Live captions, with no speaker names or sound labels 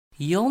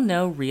You'll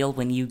know real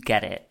when you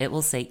get it. It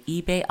will say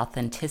eBay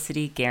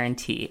Authenticity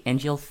Guarantee,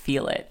 and you'll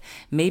feel it.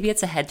 Maybe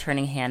it's a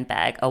head-turning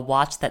handbag, a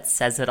watch that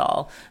says it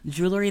all,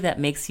 jewelry that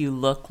makes you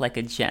look like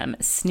a gem,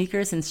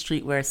 sneakers and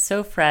streetwear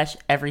so fresh,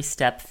 every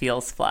step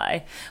feels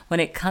fly. When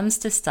it comes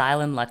to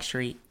style and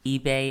luxury,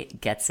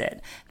 eBay gets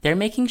it. They're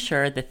making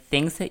sure the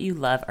things that you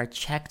love are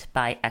checked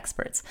by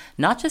experts.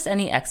 Not just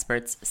any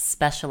experts,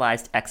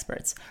 specialized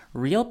experts.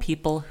 Real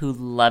people who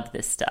love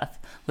this stuff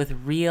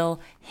with real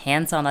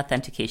hands-on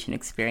authentication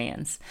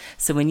experience.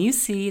 So when you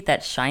see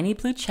that shiny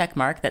blue check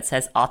mark that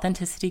says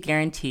Authenticity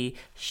Guarantee,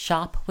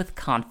 shop with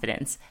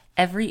confidence.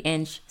 Every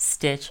inch,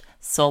 stitch,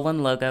 sole,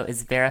 and logo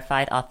is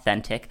verified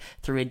authentic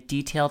through a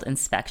detailed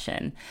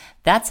inspection.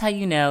 That's how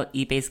you know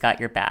eBay's got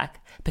your back.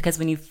 Because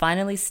when you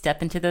finally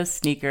step into those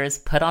sneakers,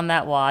 put on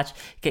that watch,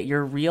 get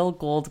your real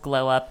gold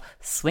glow up,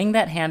 swing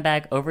that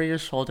handbag over your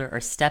shoulder, or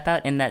step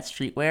out in that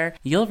streetwear,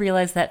 you'll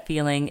realize that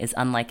feeling is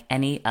unlike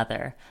any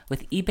other.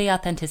 With eBay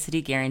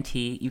Authenticity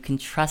Guarantee, you can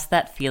trust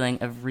that feeling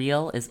of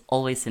real is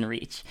always in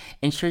reach.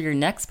 Ensure your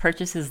next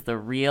purchase is the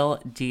real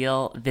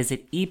deal.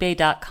 Visit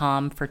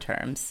ebay.com for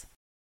terms.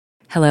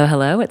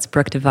 Hello, it's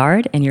Brooke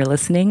Devard, and you're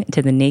listening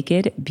to the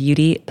Naked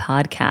Beauty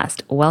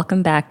Podcast.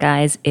 Welcome back,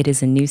 guys. It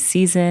is a new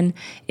season.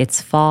 It's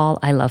fall.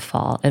 I love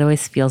fall. It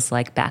always feels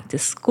like back to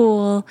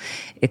school,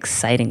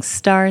 exciting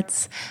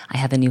starts. I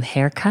have a new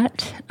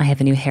haircut. I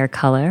have a new hair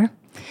color.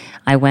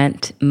 I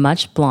went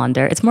much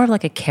blonder. It's more of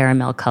like a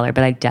caramel color,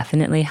 but I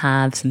definitely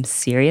have some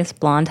serious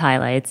blonde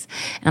highlights.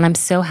 And I'm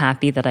so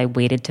happy that I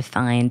waited to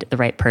find the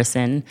right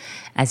person.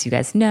 As you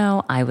guys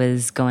know, I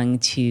was going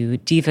to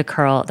Diva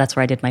Curl. That's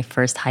where I did my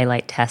first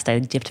highlight test. I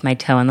dipped my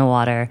toe in the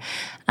water.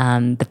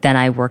 But then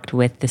I worked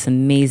with this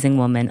amazing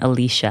woman,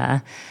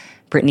 Alicia.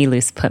 Brittany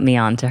Luce put me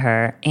on to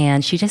her,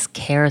 and she just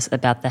cares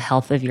about the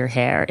health of your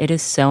hair. It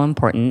is so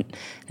important,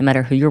 no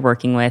matter who you're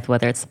working with,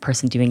 whether it's the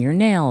person doing your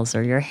nails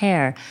or your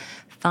hair.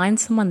 Find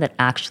someone that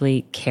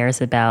actually cares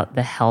about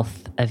the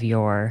health of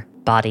your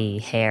body,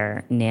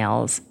 hair,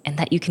 nails, and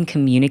that you can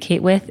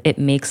communicate with. It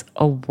makes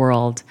a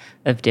world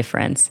of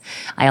difference.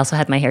 I also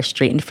had my hair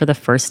straightened for the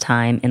first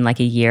time in like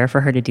a year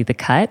for her to do the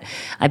cut.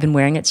 I've been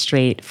wearing it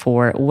straight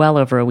for well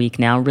over a week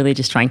now, really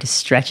just trying to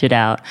stretch it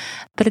out.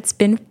 But it's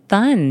been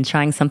fun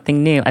trying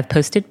something new. I've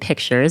posted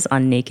pictures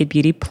on Naked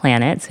Beauty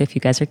Planet, so if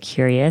you guys are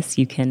curious,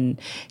 you can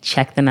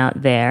check them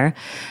out there.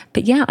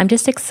 But yeah, I'm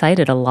just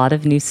excited. A lot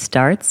of new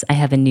starts. I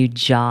have a new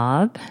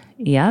job.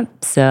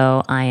 Yep.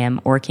 So I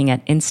am working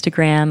at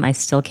Instagram. I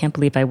still can't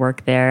believe I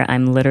work there.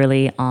 I'm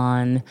literally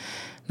on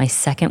my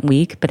second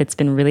week, but it's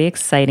been really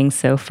exciting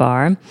so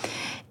far.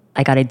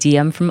 I got a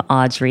DM from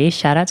Audrey.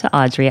 Shout out to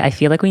Audrey. I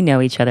feel like we know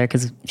each other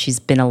because she's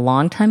been a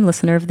longtime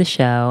listener of the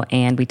show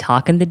and we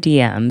talk in the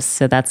DMs.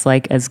 So that's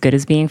like as good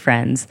as being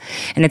friends.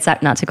 And it's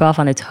not to go off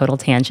on a total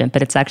tangent,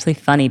 but it's actually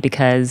funny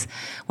because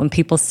when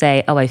people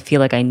say, oh, I feel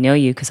like I know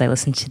you because I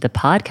listen to the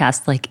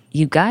podcast, like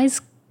you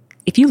guys,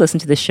 if you listen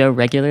to the show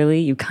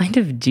regularly, you kind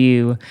of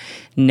do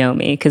know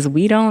me because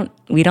we don't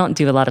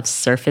do a lot of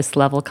surface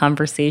level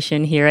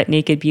conversation here at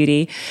Naked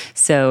Beauty.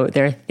 So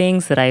there are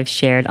things that I've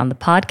shared on the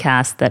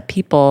podcast that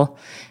people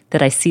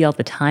that I see all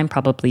the time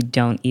probably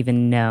don't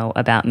even know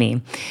about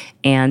me.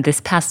 And this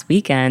past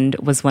weekend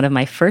was one of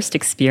my first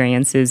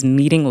experiences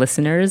meeting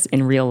listeners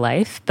in real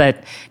life,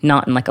 but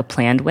not in like a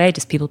planned way,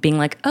 just people being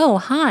like, oh,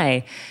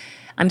 hi,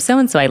 I'm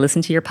so-and-so. I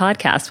listened to your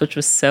podcast, which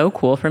was so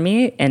cool for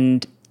me.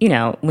 And you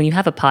know, when you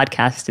have a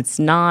podcast, it's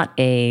not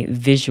a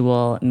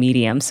visual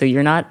medium, so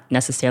you're not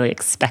necessarily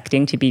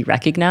expecting to be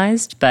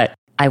recognized. But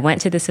I went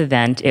to this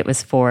event. It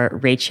was for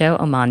Rachel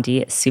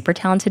Omandi, super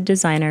talented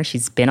designer.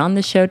 She's been on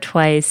the show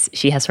twice.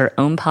 She has her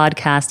own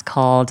podcast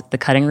called The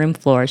Cutting Room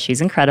Floor.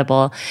 She's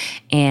incredible.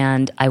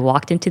 And I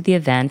walked into the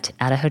event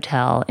at a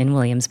hotel in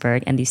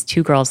Williamsburg, and these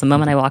two girls, the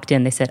moment I walked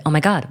in, they said, oh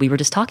my God, we were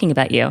just talking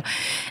about you.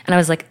 And I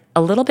was like,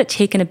 a little bit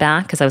taken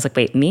aback because I was like,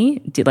 wait,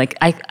 me?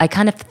 I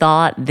kind of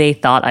thought they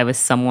thought I was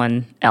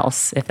someone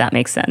else, if that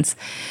makes sense.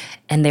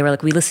 And they were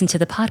like, we listened to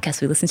the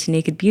podcast. We listened to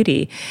Naked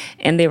Beauty.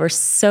 And they were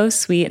so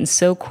sweet and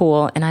so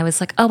cool. And I was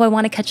like, oh, I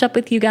want to catch up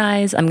with you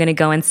guys. I'm going to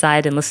go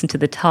inside and listen to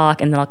the talk,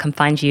 and then I'll come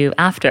find you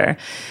after.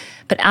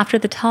 But after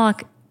the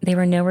talk, they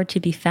were nowhere to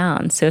be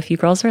found. So if you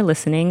girls are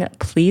listening,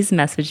 please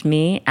message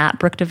me at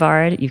Brooke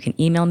Devard. You can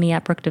email me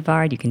at Brooke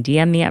Devard. You can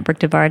DM me at Brooke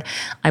Devard.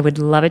 I would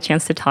love a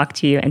chance to talk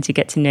to you and to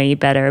get to know you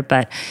better.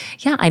 But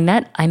yeah, I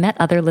met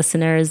other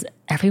listeners.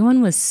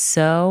 Everyone was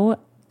so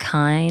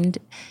kind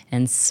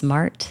and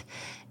smart,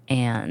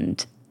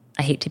 and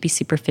I hate to be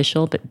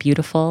superficial, but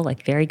beautiful,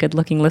 like very good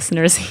looking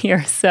listeners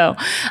here. So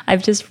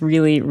I've just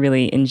really,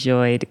 really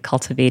enjoyed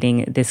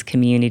cultivating this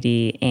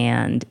community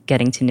and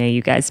getting to know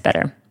you guys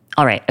better.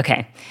 All right,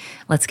 okay,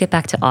 let's get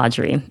back to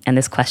Audrey and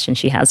this question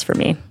she has for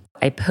me.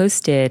 I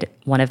posted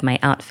one of my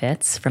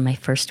outfits from my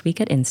first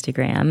week at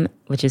Instagram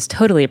which is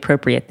totally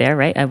appropriate there,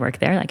 right? I work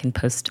there. I can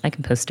post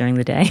during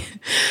the day.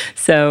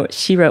 So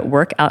she wrote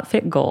work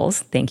outfit goals.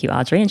 Thank you,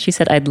 Audrey. And she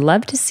said, I'd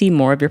love to see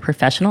more of your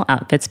professional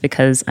outfits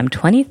because I'm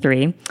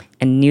 23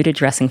 and new to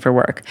dressing for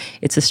work.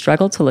 It's a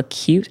struggle to look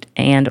cute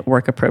and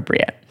work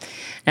appropriate.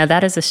 Now,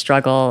 that is a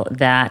struggle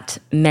that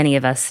many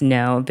of us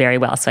know very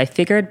well. So I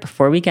figured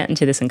before we get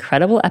into this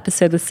incredible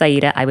episode with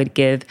Saida, I would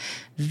give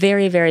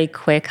very, very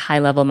quick, high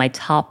level, my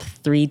top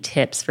 3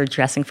 tips for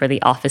dressing for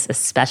the office,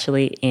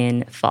 especially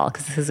in fall,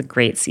 because this is a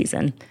great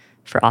season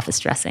for office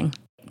dressing.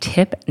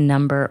 Tip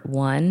number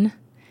 1,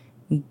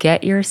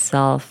 get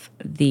yourself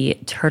the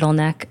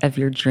turtleneck of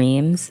your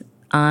dreams.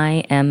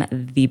 I am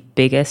the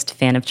biggest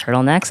fan of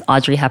turtlenecks.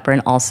 Audrey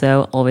Hepburn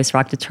also always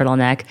rocked a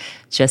turtleneck.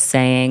 Just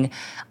saying,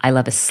 I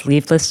love a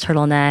sleeveless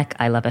turtleneck.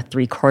 I love a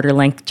 3/4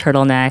 length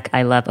turtleneck.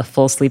 I love a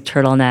full sleeve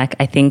turtleneck.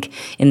 I think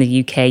in the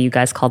UK, you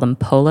guys call them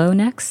polo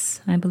necks,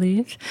 I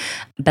believe.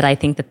 But I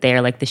think that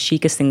they're like the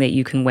chicest thing that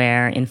you can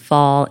wear in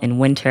fall, in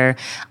winter.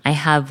 I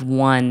have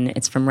one,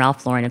 it's from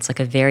Ralph Lauren. It's like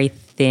a very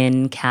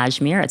thin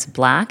cashmere. It's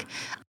black.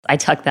 I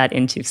tuck that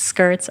into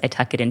skirts, I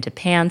tuck it into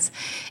pants,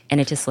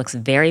 and it just looks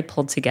very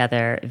pulled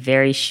together,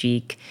 very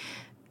chic.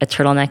 A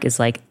turtleneck is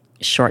like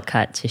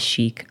shortcut to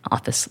chic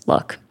office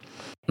look.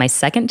 My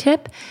second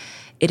tip,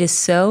 it is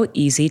so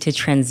easy to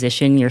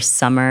transition your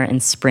summer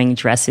and spring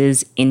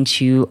dresses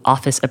into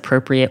office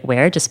appropriate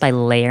wear just by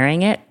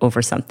layering it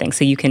over something.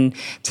 So you can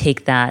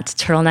take that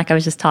turtleneck I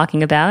was just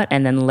talking about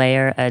and then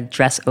layer a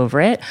dress over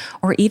it,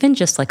 or even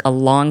just like a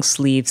long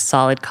sleeve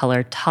solid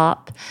color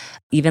top,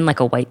 even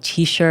like a white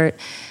t-shirt.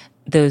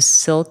 Those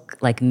silk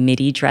like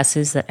midi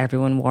dresses that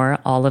everyone wore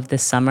all of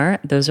this summer,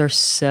 those are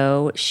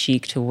so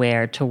chic to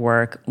wear to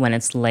work when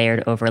it's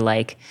layered over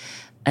like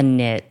a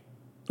knit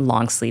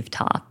long sleeve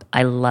top.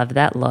 I love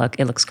that look.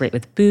 It looks great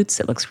with boots.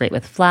 It looks great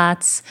with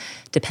flats.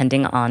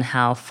 Depending on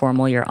how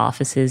formal your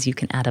office is, you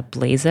can add a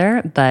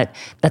blazer, but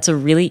that's a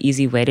really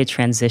easy way to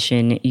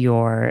transition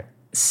your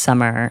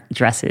summer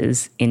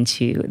dresses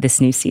into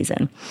this new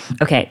season.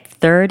 Okay,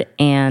 third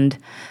and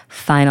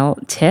final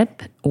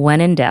tip, when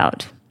in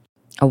doubt,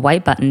 a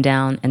white button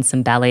down and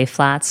some ballet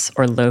flats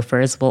or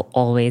loafers will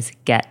always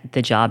get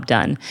the job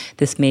done.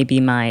 This may be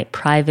my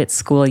private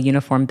school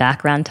uniform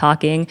background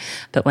talking,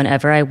 but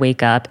whenever I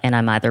wake up and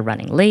I'm either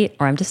running late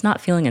or I'm just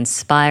not feeling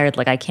inspired,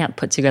 like I can't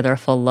put together a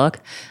full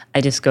look,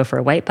 I just go for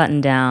a white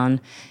button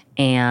down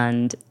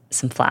and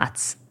some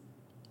flats.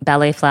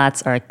 Ballet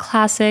flats are a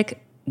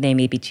classic. They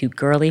may be too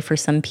girly for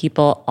some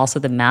people. Also,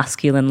 the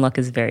masculine look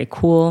is very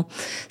cool.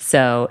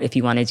 So if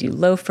you want to do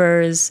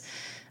loafers,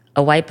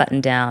 a white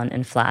button down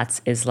and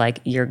flats is like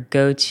your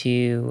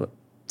go-to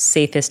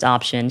safest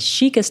option,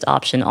 chicest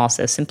option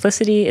also.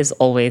 Simplicity is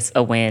always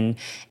a win.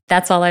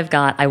 That's all I've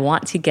got. I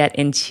want to get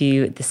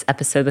into this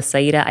episode with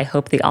Saida. I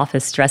hope the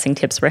office dressing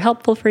tips were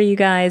helpful for you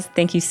guys.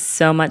 Thank you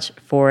so much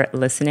for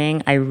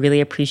listening. I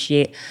really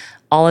appreciate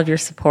all of your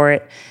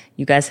support.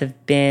 You guys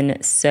have been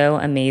so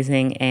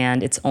amazing,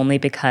 and it's only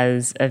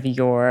because of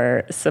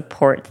your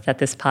support that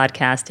this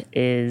podcast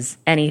is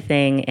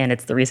anything, and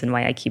it's the reason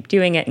why I keep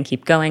doing it and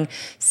keep going.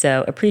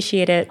 So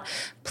appreciate it.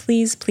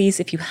 Please, please,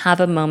 if you have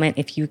a moment,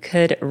 if you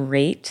could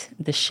rate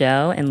the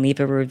show and leave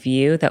a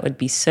review, that would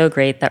be so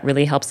great. That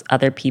really helps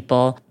other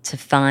people to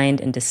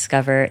find and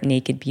discover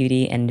naked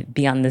beauty and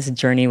be on this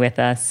journey with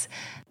us.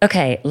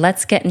 Okay,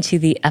 let's get into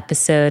the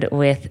episode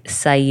with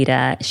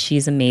Saida.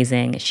 She's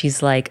amazing.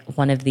 She's like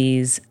one of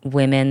these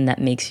women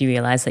that makes you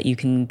realize that you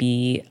can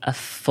be a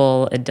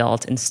full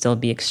adult and still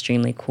be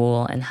extremely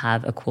cool and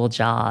have a cool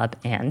job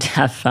and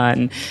have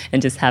fun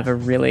and just have a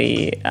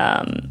really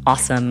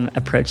awesome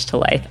approach to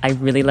life. I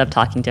really love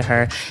talking to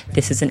her.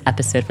 This is an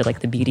episode for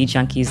like the beauty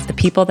junkies, the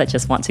people that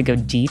just want to go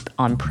deep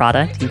on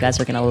product. You guys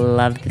are going to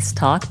love this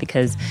talk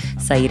because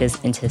Saida's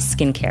into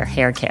skincare,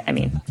 hair care. I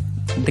mean,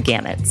 the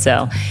gamut.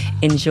 So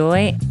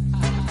enjoy.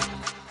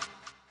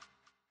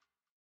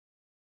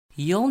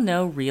 You'll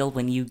know real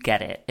when you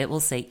get it. It will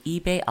say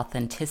eBay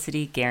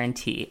Authenticity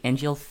Guarantee,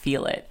 and you'll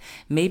feel it.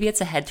 Maybe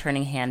it's a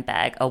head-turning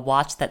handbag, a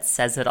watch that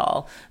says it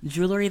all,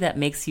 jewelry that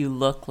makes you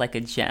look like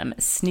a gem,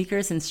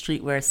 sneakers and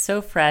streetwear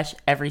so fresh,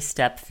 every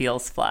step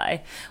feels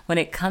fly. When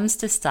it comes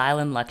to style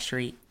and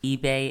luxury,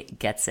 eBay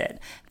gets it.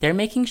 They're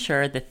making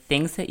sure the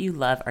things that you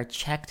love are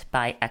checked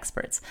by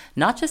experts.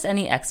 Not just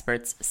any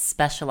experts,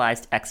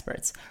 specialized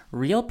experts.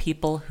 Real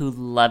people who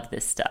love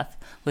this stuff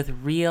with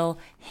real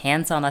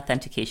hands-on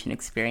authentication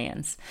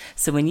experience.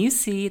 So when you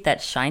see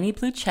that shiny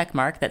blue check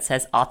mark that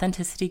says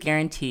Authenticity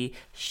Guarantee,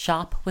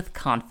 shop with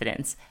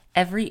confidence.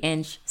 Every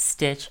inch,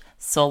 stitch,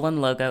 sole,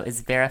 and logo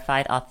is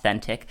verified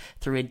authentic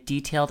through a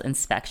detailed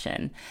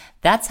inspection.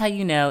 That's how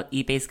you know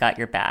eBay's got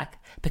your back.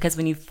 Because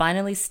when you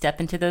finally step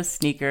into those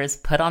sneakers,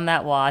 put on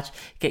that watch,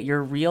 get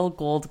your real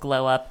gold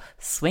glow up,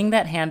 swing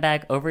that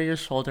handbag over your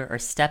shoulder, or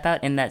step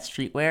out in that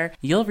streetwear,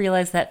 you'll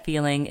realize that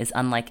feeling is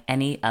unlike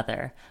any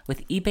other.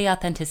 With eBay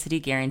Authenticity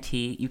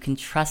Guarantee, you can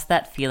trust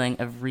that feeling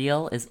of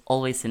real is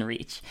always in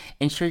reach.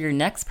 Ensure your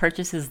next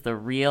purchase is the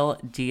real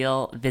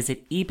deal.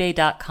 Visit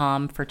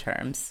ebay.com for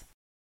terms.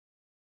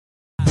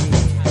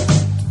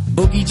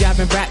 Boogie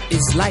jiving rap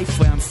is life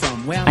where I'm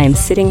from. I am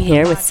sitting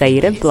here with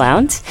Saida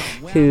Blount,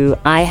 who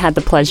I had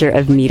the pleasure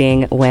of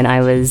meeting when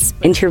I was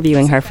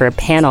interviewing her for a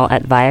panel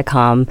at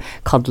Viacom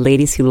called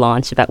Ladies Who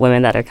Launch, about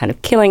women that are kind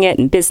of killing it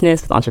in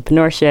business with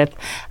entrepreneurship.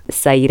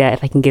 Saida,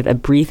 if I can give a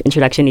brief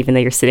introduction, even though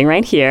you're sitting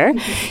right here.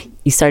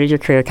 You started your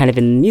career kind of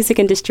in the music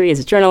industry as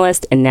a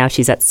journalist, and now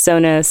she's at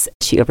Sonos.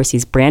 She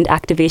oversees brand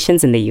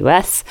activations in the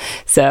US,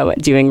 so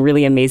doing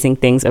really amazing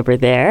things over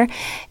there.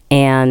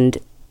 And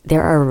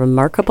there are a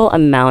remarkable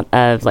amount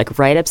of like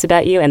write-ups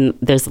about you, and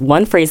there's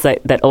one phrase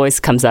that always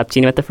comes up. Do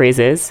you know what the phrase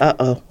is?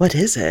 Uh-oh, what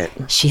is it?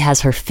 She has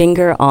her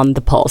finger on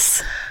the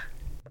pulse.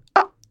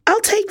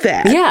 I'll take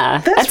that.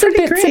 Yeah, that's pretty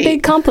great. It's a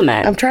big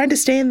compliment. I'm trying to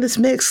stay in this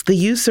mix. The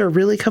youths are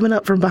really coming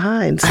up from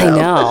behind. So. I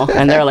know,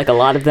 and there are like a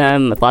lot of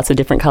them with lots of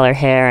different color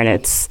hair, and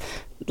it's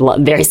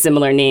very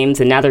similar names,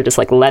 and now they're just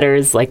like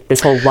letters, like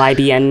this whole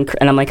YBN,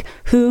 and I'm like,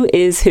 who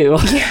is who?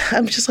 Yeah,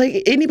 I'm just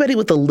like, anybody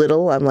with a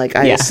little, I'm like,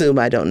 I assume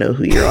I don't know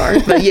who you are.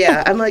 But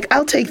yeah, I'm like,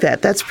 I'll take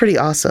that. That's pretty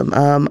awesome.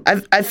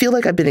 I feel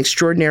like I've been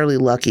extraordinarily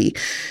lucky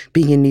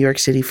being in New York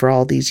City for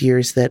all these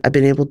years that I've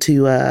been able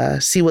to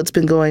see what's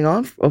been going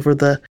on over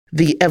the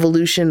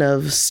evolution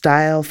of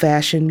style,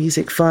 fashion,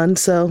 music, fun.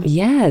 So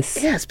yes.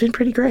 Yeah, it's been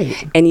pretty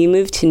great. And you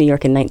moved to New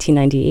York in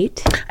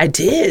 1998? I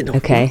did.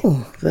 Okay.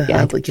 Oh, you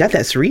got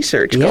that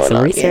research going some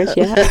on. Research,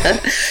 yeah.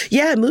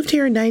 Yeah, I moved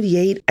here in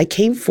 98. I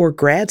came for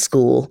grad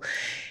school.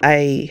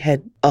 I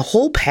had a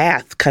whole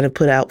path kind of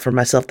put out for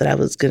myself that I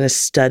was going to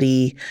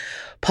study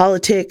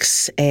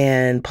politics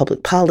and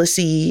public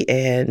policy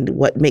and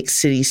what makes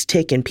cities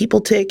tick and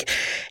people tick.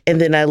 And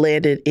then I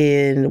landed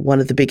in one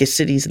of the biggest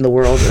cities in the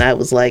world, and I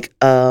was like,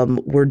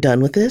 we're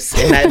done with this.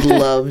 And I'd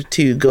love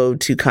to go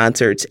to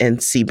concerts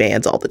and see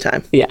bands all the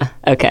time. Yeah.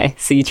 Okay.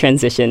 So you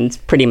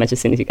transitioned pretty much as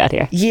soon as you got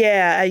here.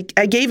 Yeah.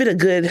 I gave it a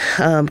good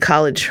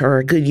college or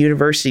a good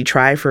university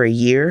try for a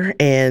year.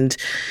 And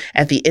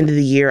at the end of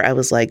the year, I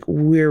was like,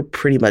 we're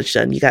pretty much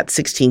done. You got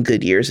 16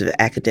 good years of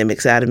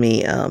academics out of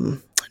me.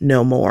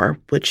 No more,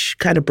 which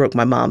kind of broke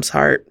my mom's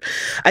heart.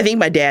 I think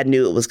my dad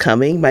knew it was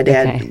coming. My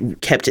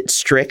dad kept it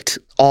strict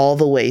all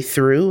the way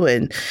through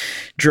and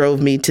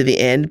drove me to the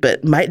end. But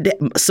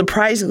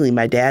surprisingly,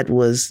 my dad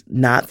was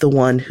not the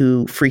one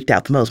who freaked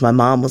out the most. My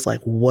mom was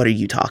like, what are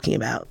you talking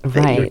about?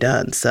 That you're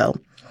done. So,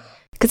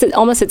 because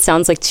it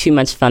sounds like too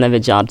much fun of a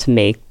job to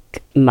make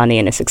money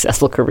in a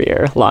successful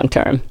career long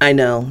term. I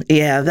know.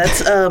 Yeah,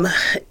 that's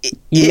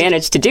you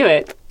managed to do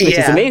it, which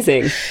is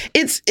amazing.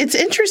 It's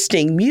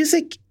interesting.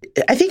 Music,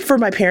 I think for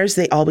my parents,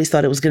 they always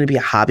thought it was going to be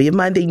a hobby of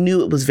mine. They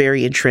knew it was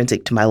very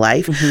intrinsic to my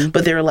life,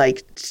 but they were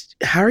like,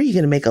 how are you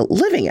going to make a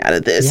living out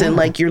of this? Yeah. And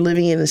like, you're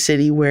living in a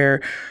city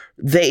where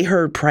they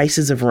heard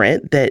prices of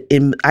rent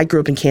I grew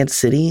up in Kansas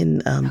City in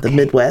the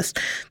Midwest,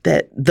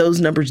 that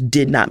those numbers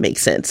did not make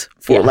sense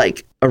for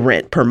like a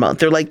rent per month.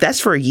 They're like, that's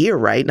for a year,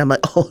 right? And I'm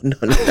like, oh, no,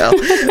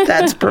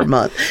 that's per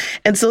month.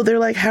 And so they're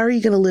like, how are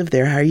you going to live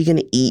there? How are you going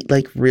to eat?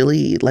 Like,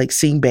 really, like,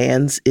 seeing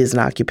bands is an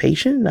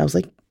occupation? And I was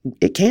like,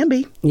 it can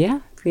be.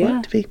 Yeah.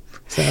 Want it to be.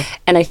 So.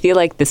 And I feel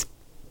like this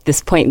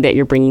point that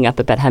you're bringing up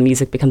about how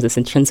music becomes this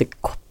intrinsic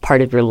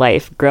part of your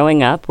life.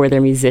 Growing up, were there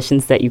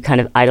musicians that you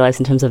kind of idolized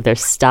in terms of their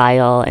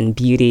style and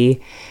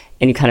beauty,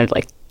 and you kind of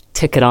like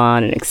took it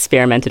on and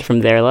experimented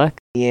from their look?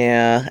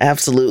 Yeah,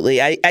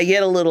 absolutely. I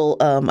get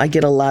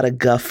a lot of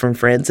guff from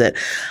friends that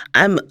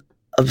I'm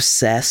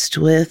obsessed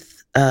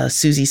with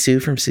Susie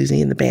Sue from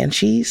Susie and the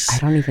Banshees. I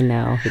don't even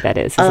know who that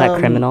is. Is that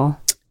criminal?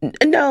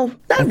 No,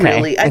 not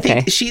really. I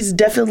think she's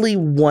definitely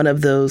one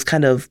of those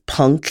kind of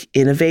punk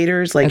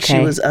innovators. Like she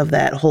was of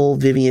that whole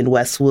Vivienne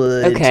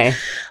Westwood,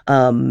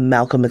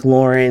 Malcolm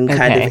McLaren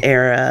kind of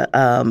era.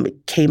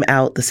 Came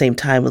out the same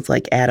time with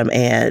like Adam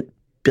Ant,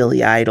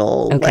 Billy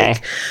Idol.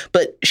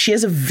 But she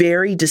has a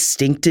very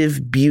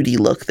distinctive beauty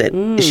look that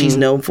she's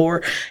known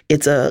for.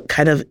 It's a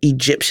kind of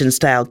Egyptian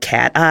style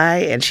cat eye,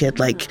 and she had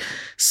like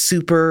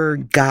super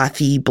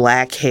gothy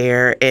black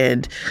hair.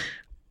 And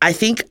I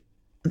think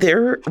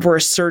there were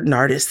certain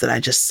artists that I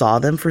just saw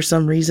them for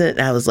some reason, and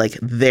I was like,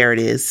 there it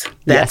is.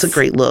 That's a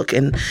great look.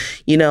 And,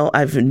 you know,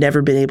 I've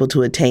never been able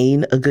to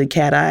attain a good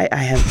cat eye.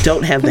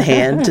 Don't have the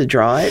hand to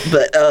draw it,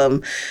 but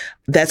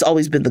that's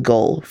always been the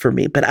goal for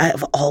me. But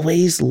I've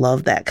always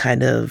loved that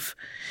kind of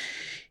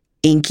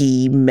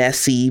inky,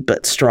 messy,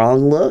 but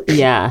strong look.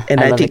 Yeah,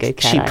 and I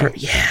think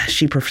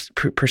she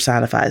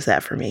personifies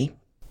that for me.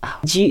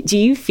 Do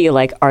you feel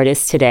like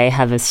artists today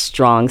have a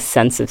strong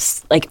sense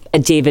of like a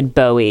David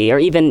Bowie, or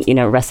even, you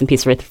know, rest in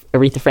peace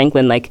Aretha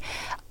Franklin? Like,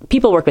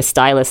 people work with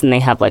stylists and they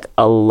have like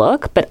a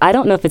look, but I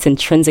don't know if it's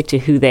intrinsic to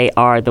who they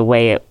are the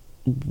way it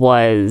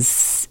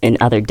was in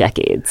other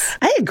decades.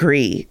 I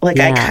agree. Like,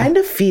 I kind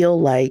of feel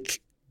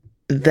like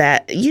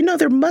that, you know,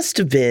 there must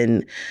have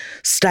been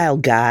style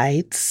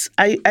guides.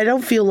 I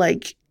don't feel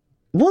like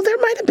well, there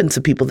might have been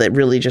some people that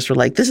really just were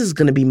like, this is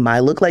going to be my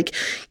look. Like,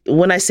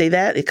 when I say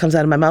that, it comes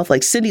out of my mouth.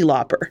 Like, Cyndi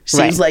Lauper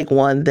seems like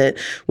one that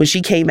when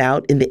she came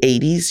out in the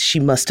 80s, she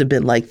must have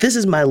been like, this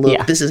is my look.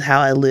 Yeah. This is how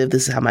I live.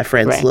 This is how my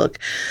friends look.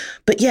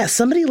 But yeah,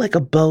 somebody like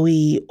a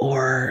Bowie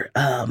or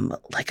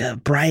like a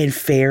Brian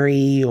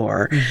Ferry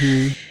or,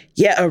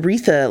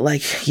 Aretha,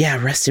 like,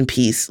 rest in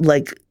peace.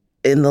 Like,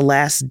 in the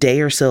last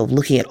day or so,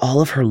 looking at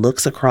all of her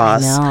looks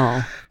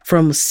across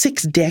from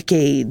 6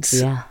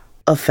 decades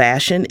of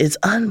fashion, it's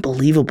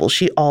unbelievable.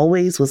 She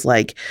always was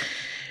like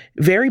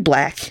very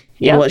black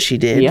in what she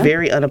did,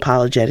 very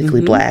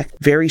unapologetically black,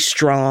 very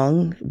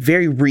strong,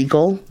 very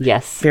regal,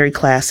 very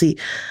classy.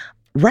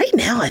 Right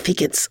now, I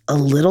think it's a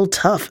little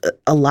tough.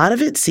 A lot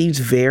of it seems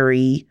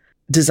very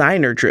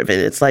designer driven.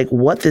 It's like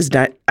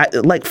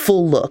like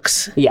full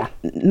looks. Yeah.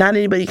 Not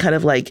anybody kind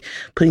of like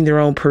putting their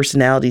own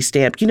personality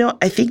stamp. You know,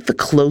 I think the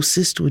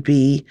closest would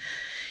be,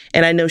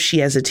 and I know she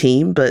has a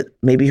team, but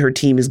maybe her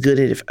team is good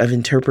at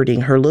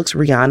interpreting her looks,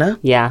 Rihanna.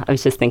 Yeah, I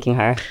was just thinking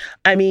her.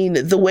 I mean,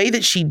 the way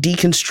that she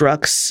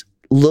deconstructs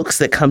looks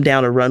that come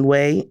down a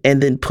runway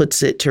and then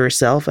puts it to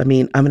herself. I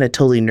mean, I'm going to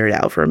totally nerd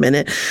out for a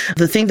minute.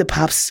 The thing that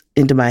pops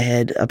into my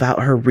head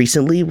about her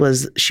recently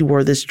was she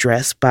wore this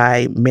dress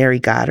by Mary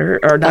Goddard.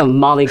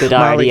 Molly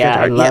Goddard.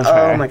 I love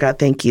her. Oh my God,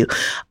 thank you.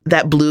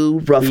 That blue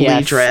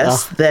ruffly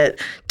dress that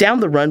down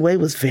the runway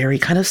was very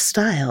kind of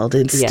styled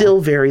and still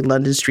very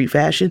London street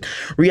fashion.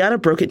 Rihanna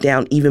broke it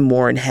down even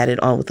more and had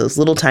it on with those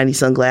little tiny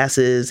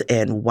sunglasses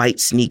and white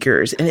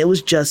sneakers. And it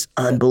was just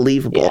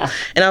unbelievable. Yeah.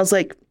 And I was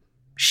like,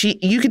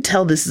 you could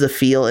tell this is a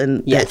feel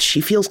and that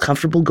she feels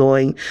comfortable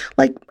going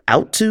like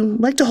out to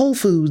Whole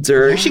Foods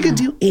or she could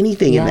do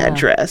anything in that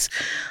dress.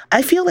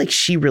 I feel like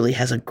she really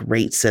has a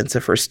great sense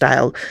of her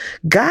style.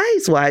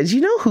 Guys wise,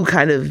 you know who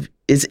kind of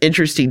is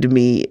interesting to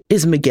me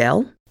is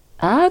Miguel.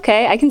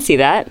 Okay, I can see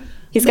that.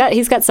 He's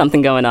got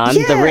something going on.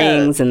 The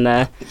rings and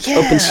the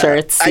open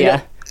shirts.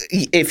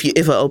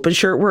 If an open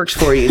shirt works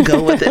for you,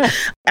 go with it.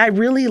 I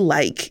really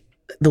like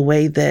the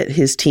way that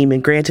his team,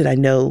 and granted, I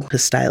know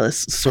his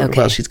stylist sort of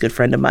well, she's a good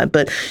friend of mine,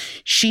 but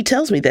she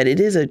tells me that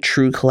it is a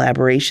true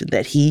collaboration,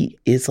 that he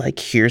is like,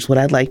 here's what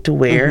I'd like to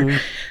wear.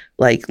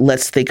 Like,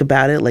 let's think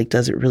about it. Like,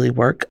 does it really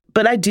work?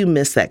 But I do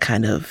miss that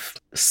kind of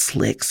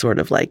slick sort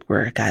of like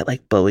where a guy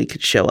like Bowie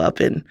could show up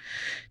in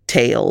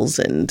tails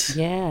and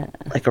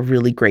like a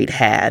really great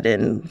hat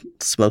and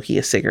smoking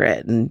a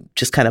cigarette and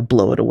just kind of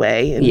blow it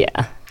away.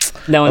 And,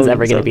 no one's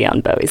ever going to be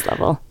on Bowie's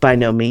level. By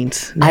no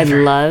means.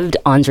 Never. I loved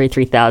Andre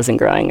 3000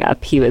 growing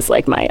up. He was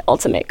like my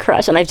ultimate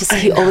crush. And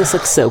he always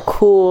looked so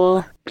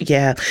cool.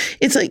 Yeah.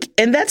 It's like,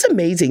 and that's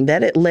amazing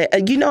that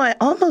I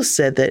almost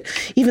said that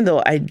even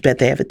though I bet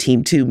they have a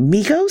team too,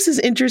 Migos is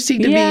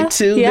interesting to me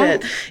too.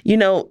 That,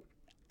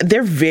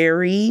 they're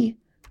very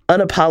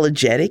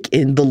unapologetic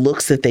in the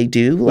looks that they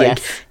do. Like,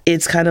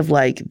 it's kind of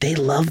like they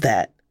love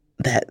that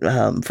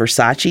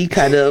Versace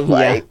kind of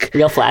like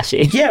real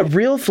flashy. Yeah,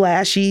 real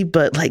flashy,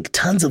 but like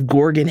tons of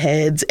Gorgon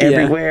heads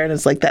everywhere. And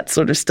it's like that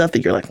sort of stuff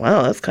that you're like,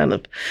 wow, that's kind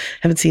of,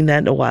 haven't seen that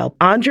in a while.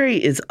 Andre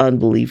is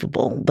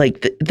unbelievable.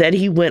 Like that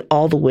he went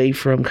all the way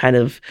from kind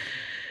of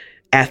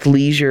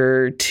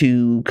athleisure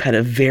to kind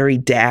of very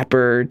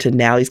dapper to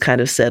now he's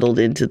kind of settled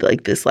into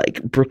like this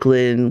like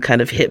Brooklyn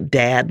kind of hip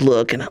dad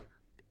look. And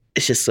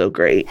it's just so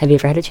great. Have you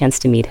ever had a chance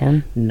to meet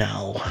him?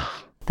 No.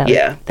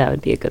 That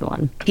would be a good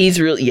one. He's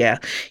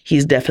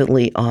he's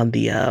definitely on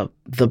the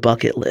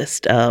bucket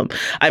list.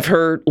 I've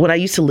heard when I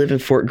used to live in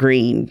Fort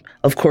Greene,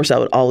 of course I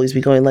would always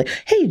be going like,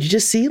 hey, did you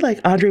just see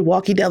like Andre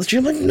walking down the street?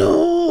 I'm like,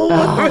 no,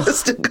 I'm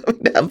still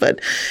going down.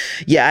 But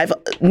yeah,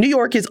 New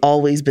York has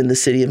always been the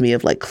city of me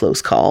of like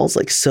close calls.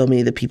 Like so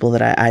many of the people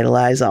that I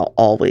idolize, I'll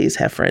always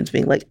have friends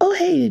being like, oh,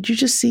 hey, did you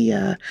just see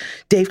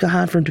Dave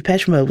Gahan from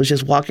Depeche Mode was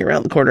just walking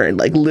around the corner and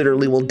like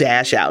literally will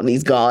dash out and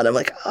he's gone. I'm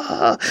like,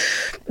 ah.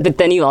 But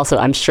then you also,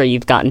 I'm sure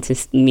you've gotten to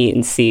meet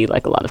and see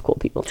like a lot of cool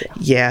people too.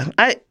 Yeah.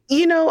 I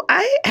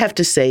have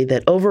to say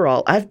that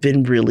overall, I've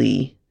been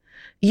really,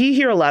 you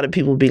hear a lot of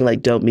people being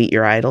like, don't meet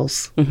your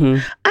idols. Mm-hmm.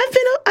 I've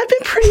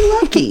been pretty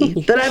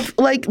lucky that I've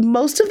like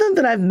most of them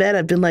that I've met,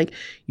 I've been like,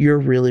 you're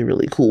really,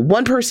 really cool.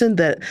 One person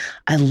that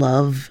I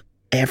love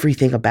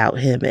everything about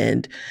him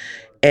and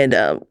kind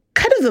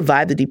of the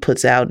vibe that he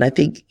puts out, and I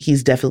think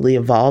he's definitely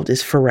evolved,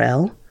 is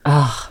Pharrell.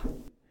 Oh.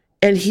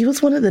 And he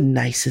was one of the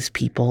nicest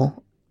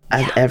people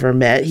I've ever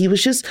met. He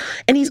was just,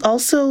 and he's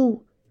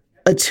also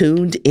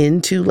attuned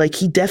into, like,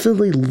 he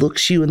definitely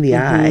looks you in the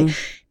eye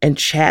and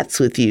chats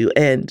with you.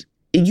 And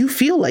you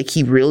feel like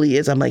he really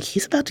is. I'm like,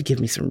 he's about to give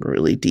me some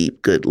really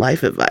deep, good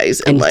life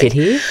advice. And like, did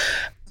he?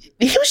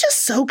 He was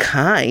just so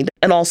kind.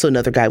 And also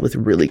another guy with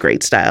really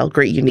great style,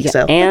 great unique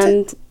style.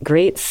 And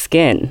great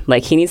skin.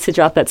 Like, he needs to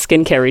drop that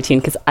skincare routine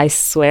because I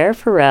swear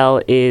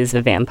Pharrell is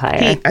a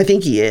vampire. I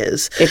think he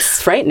is.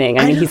 It's frightening.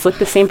 I mean, he's looked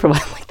the same for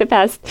like the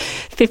past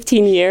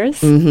 15 years.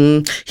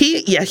 Mm-hmm.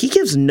 He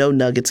gives no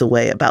nuggets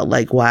away about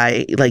like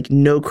why, like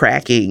no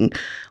cracking.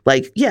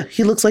 Like, yeah,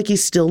 he looks like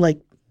he's still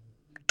like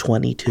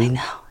 22. I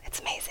know. It's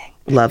amazing.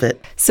 Love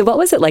it. So what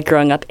was it like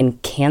growing up in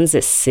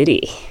Kansas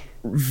City?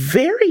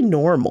 very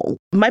normal.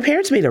 My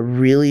parents made a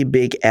really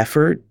big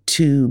effort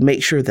to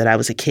make sure that I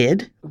was a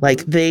kid.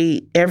 Like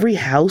every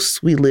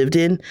house we lived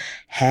in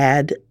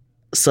had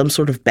some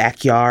sort of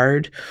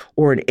backyard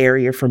or an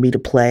area for me to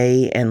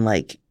play and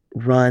like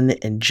run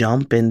and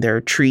jump in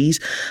their trees.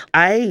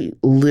 I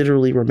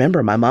literally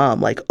remember my mom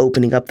like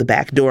opening up the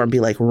back door and be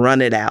like, run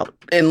it out.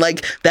 And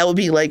like that would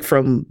be like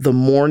from the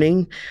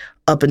morning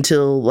up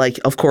until like,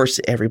 of course,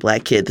 every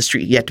Black kid,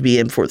 you have to be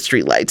in before the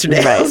street lights are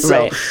down. Right,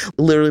 so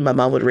literally my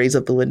mom would raise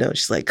up the window and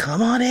she's like,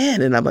 come on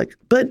in. And I'm like,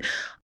 but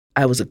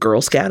I was a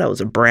Girl Scout. I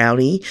was a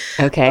brownie.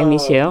 Okay, me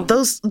too.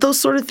 Those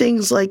sort of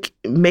things like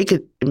make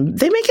an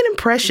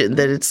impression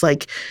that it's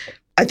like,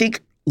 I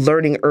think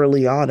learning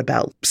early on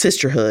about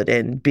sisterhood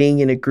and being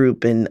in a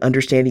group and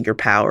understanding your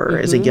power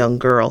as a young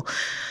girl.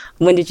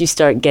 When did you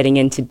start getting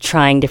into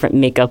trying different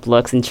makeup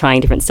looks and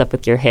trying different stuff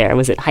with your hair?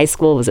 Was it high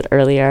school? Was it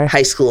earlier?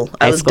 High school.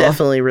 I was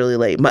definitely really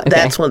late.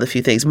 That's one of the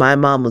few things. My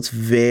mom was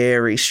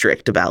very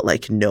strict about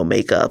like no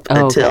makeup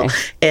until,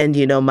 and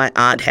you know, my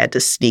aunt had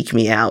to sneak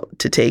me out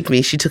to take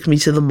me. She took me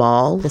to the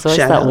mall. There's always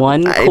that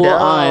one cool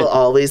aunt.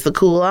 Always the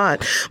cool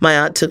aunt. My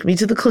aunt took me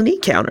to the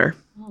Clinique counter.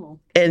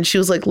 And she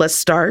was like, let's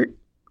start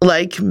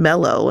like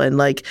mellow and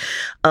like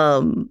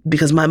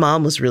because my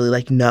mom was really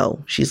like, no,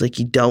 she's like,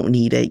 you don't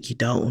need it, you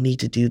don't need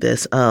to do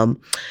this. And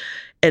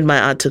my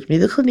aunt took me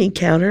to the Clinique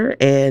counter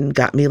and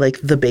got me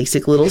like the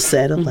basic little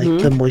set of like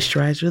the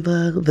moisturizer,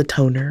 the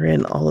toner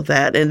and all of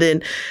that. And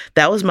then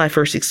that was my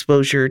first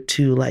exposure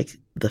to like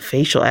the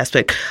facial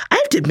aspect. I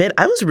have to admit,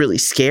 I was really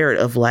scared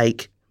of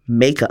like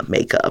makeup.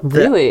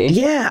 Really?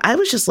 Yeah. I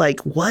was just like,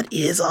 what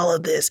is all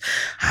of this?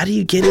 How do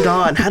you get it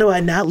on? How do I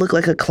not look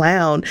like a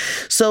clown?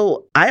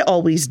 So I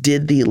always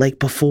did the like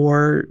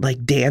before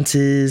like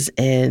dances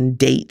and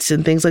dates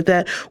and things like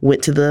that,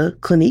 went to the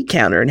Clinique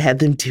counter and had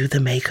them do the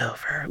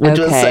makeover, which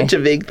was such a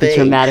big thing. The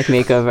dramatic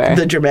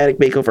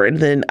makeover. And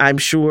then I'm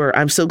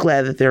so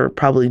glad that there are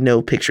probably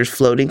no pictures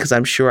floating because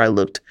I'm sure I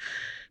looked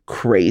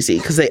crazy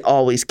because they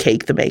always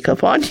cake the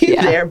makeup on you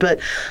there.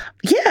 But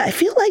yeah, I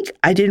feel like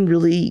I didn't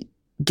really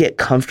get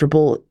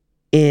comfortable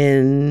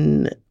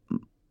in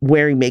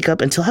wearing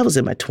makeup until I was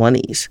in my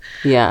 20s.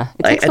 Yeah,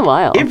 it takes a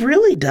while. It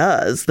really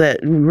does.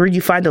 That where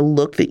you find a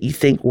look that you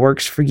think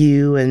works for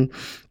you and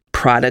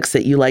products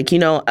that you like. You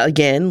know,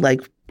 again, like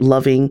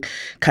loving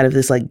kind of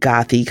this like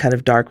gothy, kind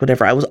of dark,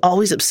 whatever. I was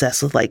always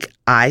obsessed with like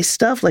eye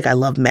stuff. Like I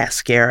love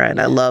mascara and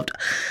I loved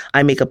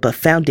eye makeup, but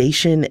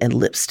foundation and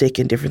lipstick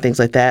and different things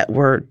like that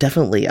were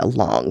definitely a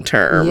long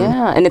term.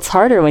 Yeah, and it's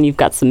harder when you've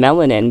got some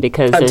melanin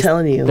because I'm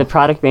telling you, the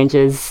product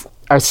ranges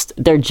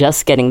they're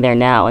just getting there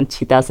now in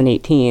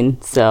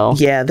 2018. So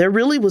yeah, there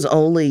really was I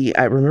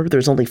remember there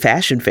was only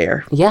Fashion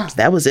Fair. Yeah.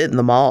 That was it in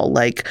the mall.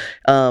 Like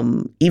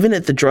even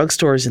at the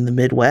drugstores in the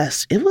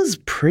Midwest, it was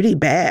pretty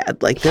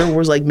bad. Like there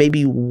was like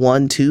maybe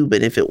one tube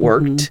and if it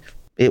worked,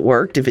 it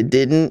worked. If it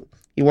didn't,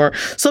 you weren't.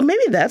 So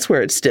maybe that's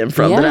where it stemmed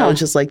from. That I was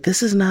just like,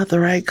 this is not the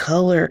right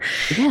color.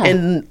 Yeah.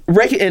 And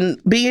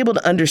being able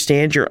to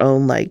understand your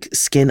own like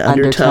skin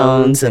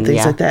undertones and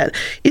things like that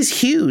is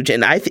huge.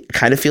 And I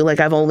kind of feel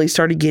like I've only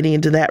started getting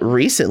into that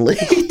recently.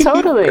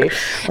 Totally.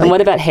 And what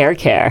about hair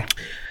care?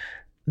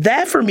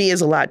 That for me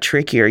is a lot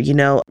trickier. You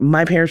know,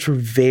 my parents were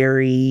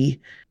very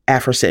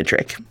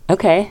Afrocentric.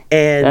 Okay.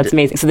 And that's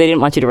amazing. So they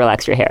didn't want you to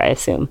relax your hair, I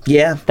assume.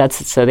 Yeah.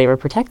 So they were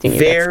protecting you.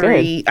 That's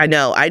good. I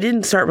know. I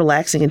didn't start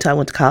relaxing until I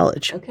went to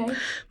college. Okay.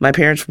 My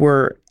parents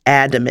were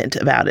adamant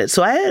about it.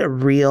 So I had a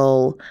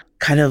real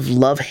kind of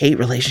love-hate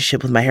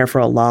relationship with my hair for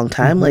a long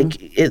time. Like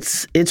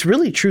it's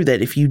really true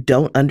that if you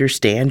don't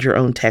understand your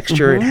own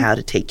texture and how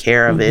to take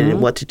care of it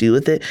and what to do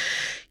with it,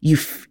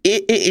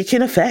 it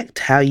can affect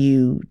how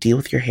you deal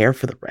with your hair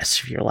for the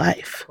rest of your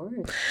life.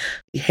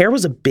 Hair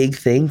was a big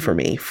thing for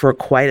me for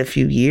quite a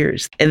few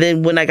years. And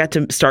then when I got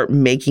to start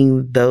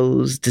making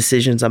those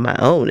decisions on my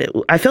own,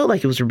 I felt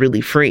like it was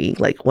really freeing.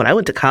 Like when I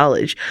went to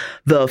college,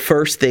 the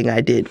first thing I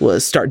did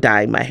was start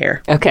dyeing my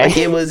hair. Okay. Like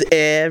it was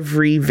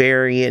every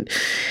variant.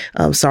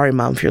 Sorry,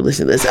 Mom, if you're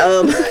listening to this.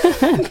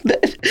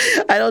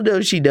 I don't know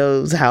if she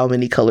knows how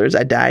many colors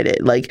I dyed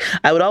it. Like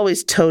I would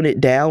always tone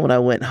it down when I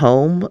went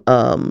home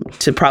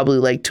to probably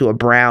like to a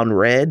brown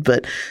red,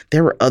 but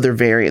there were other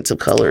variants of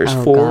colors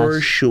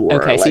sure.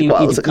 Okay, so you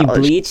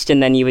bleached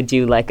and then you would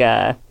do like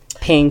a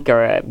pink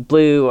or a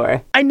blue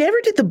or... I never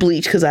did the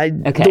bleach because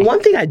the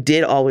one thing I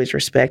did always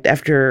respect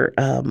after,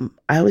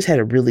 I always had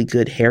a really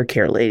good hair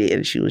care lady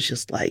and she was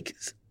just like...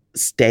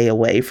 stay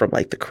away from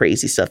like the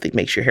crazy stuff that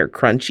makes your hair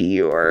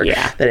crunchy or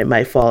that it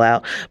might fall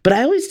out. But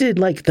I always did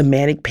like the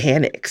Manic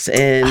Panics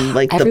and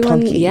like the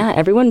punky. Yeah,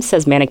 everyone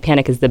says Manic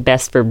Panic is the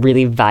best for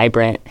really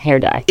vibrant hair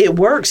dye. It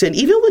works. And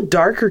even with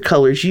darker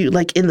colors, you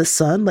like in the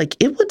sun, like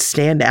it would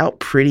stand out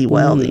pretty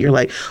well that you're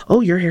like,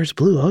 oh, your hair's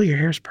blue. Oh, your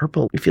hair's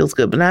purple. It feels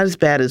good. But not as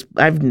bad as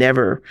I've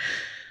never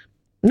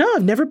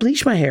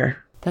bleached my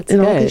hair. That's in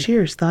good. all these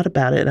years. Thought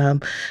about it.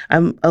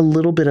 I'm a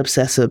little bit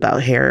obsessive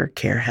about hair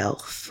care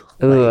health.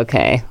 Ooh,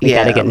 okay. We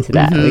got to get into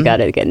that. We got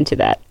to get into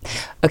that.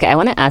 Okay, I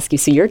want to ask you,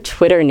 so your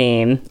Twitter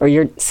name,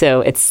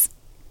 so it's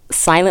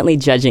Silently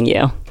Judging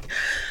You.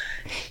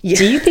 Yeah.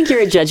 Do you think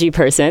you're a judgy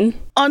person?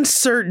 On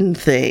certain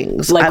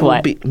things. Like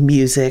what?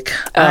 Music.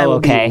 Oh, I will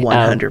okay. be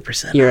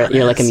 100%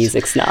 You're like a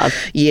music snob.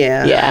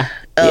 Yeah.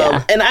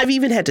 Yeah. And I've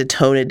even had to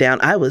tone it down.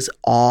 I was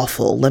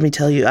awful. Let me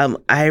tell you.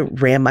 I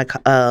ran my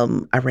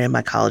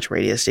college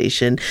radio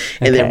station,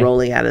 and then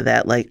rolling out of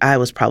that, like I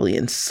was probably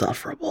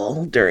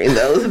insufferable during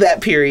that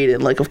period.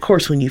 And like, of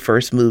course, when you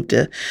first moved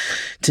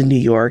to New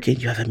York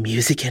and you have a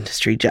music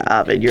industry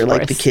job, and you're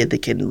like the kid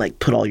that can like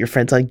put all your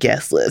friends on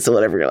guest lists or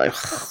whatever, you're like,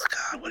 oh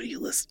God, what are you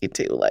listening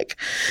to? Like,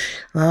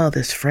 oh,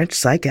 this French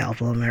Psych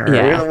album or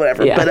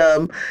whatever. Yeah. But I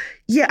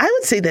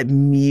would say that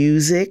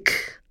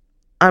music,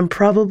 I'm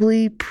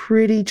probably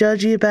pretty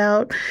judgy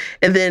about.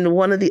 And then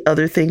one of the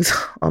other things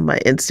on my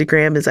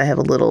Instagram is I have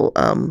a little,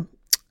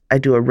 I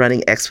do a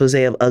running expose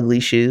of ugly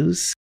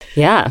shoes.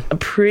 Yeah. I'm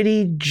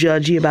pretty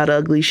judgy about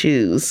ugly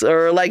shoes,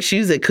 or like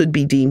shoes that could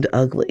be deemed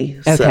ugly.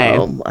 Okay.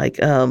 So like,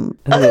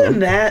 other than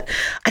that,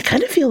 I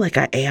kind of feel like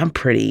I am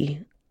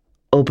pretty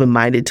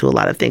open-minded to a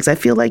lot of things. I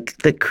feel like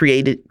the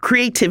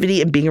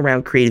creativity and being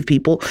around creative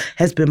people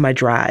has been my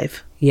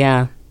drive.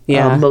 Yeah.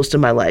 Most of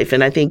my life.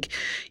 And I think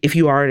if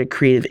you are in a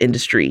creative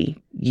industry,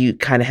 you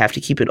kind of have to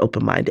keep an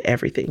open mind to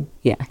everything.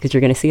 Yeah, because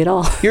you're going to see it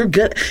all. You're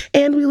good.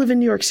 And we live in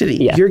New York City.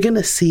 Yeah. You're going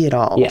to see it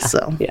all.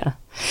 Yeah.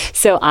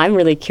 So I'm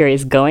really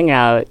curious, going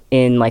out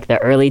in like the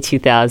early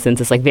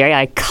 2000s, it's like very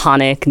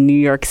iconic New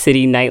York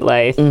City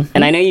nightlife. Mm-hmm.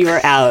 And I know you were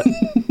out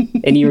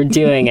and you were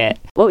doing it.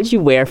 What would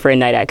you wear for a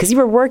night out? Because you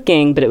were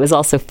working, but it was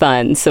also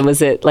fun. So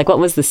was it like, what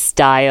was the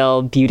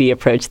style, beauty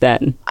approach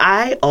then?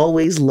 I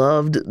always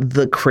loved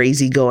the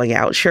crazy going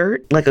out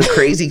shirt, like a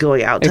crazy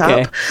going out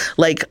top,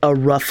 like a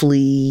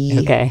roughly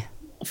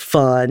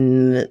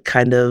fun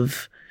kind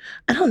of,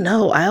 I don't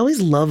know. I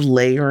always loved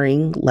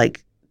layering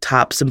like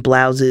tops and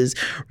blouses,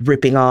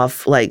 ripping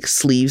off like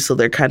sleeves so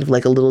they're kind of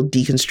like a little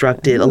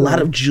deconstructed. Ooh. A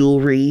lot of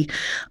jewelry.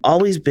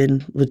 Always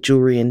been with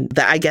jewelry, and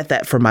I get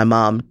that from my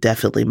mom,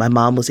 definitely. My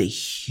mom was a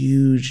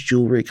huge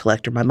jewelry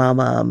collector. My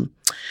mom,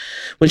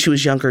 when she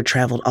was younger,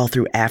 traveled all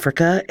through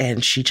Africa,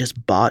 and she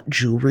just bought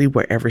jewelry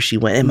wherever she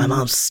went. And my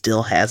mom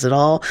still has it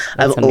all.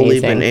 That's I've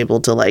only been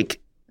able to like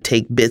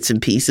take bits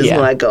and pieces. When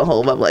I go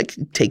home. I'm like,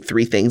 take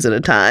 3 things at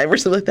a time or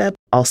something like that.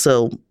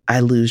 Also, I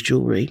lose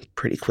jewelry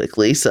pretty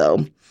quickly,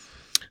 so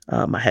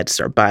I had to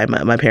start buying.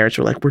 My parents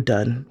were like, we're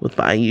done with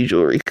buying you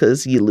jewelry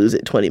because you lose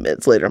it 20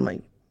 minutes later. I'm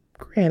like,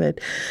 granted.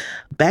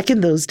 Back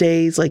in those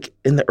days, like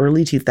in the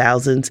early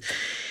 2000s,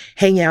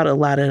 hang out a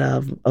lot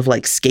of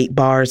like skate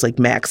bars like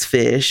Max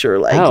Fish or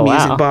like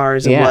music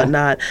bars and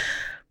whatnot.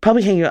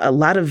 Probably hanging out a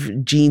lot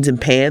of jeans and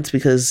pants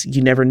because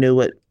you never knew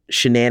what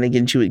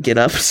shenanigans you would get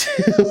up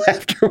to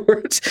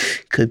afterwards.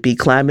 Could be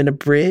climbing a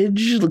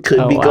bridge,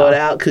 could be going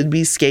out, could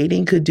be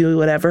skating, could do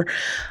whatever.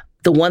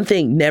 The one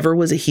thing, never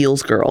was a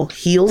heels girl.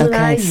 Heels and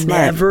I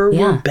never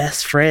were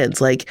best friends.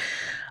 Like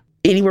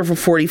anywhere from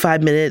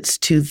 45 minutes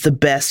to the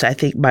best, I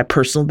think my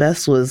personal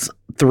best was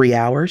 3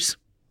 hours.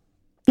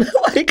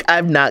 Like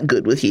I'm not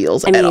good with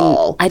heels at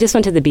all. I just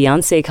went to the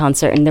Beyonce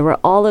concert and there were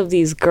all of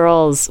these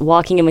girls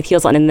walking in with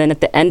heels on, and then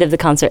at the end of the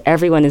concert,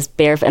 everyone is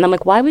barefoot. And I'm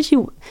like, why would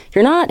you're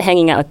not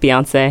hanging out with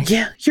Beyonce.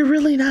 Yeah, you're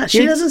really not.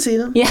 She doesn't see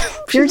them. Yeah,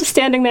 you're just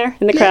standing there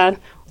in the crowd.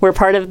 We're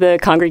part of the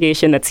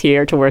congregation that's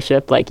here to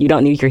worship. Like, you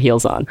don't need your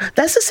heels on.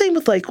 That's the same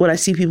with, like, when I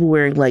see people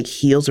wearing, like,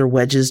 heels or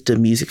wedges to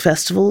music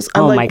festivals.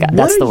 I'm my God.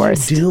 That's the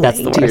worst. That's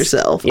the worst. To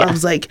yourself? Yeah. I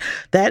was like,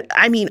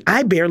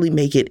 I barely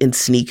make it in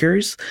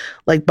sneakers.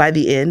 Like, by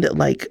the end,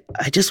 like,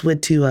 I just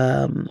went to,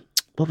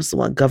 what was the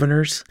one?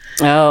 Governors.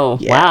 Oh,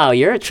 wow.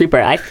 You're a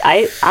trooper. I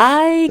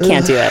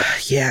can't do it.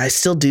 Yeah, I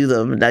still do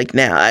them. Like,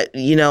 now,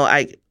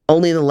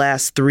 only in the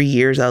last 3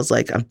 years, I was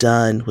like, I'm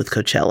done with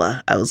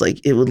Coachella. I was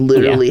like, it would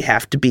literally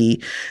have to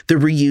be the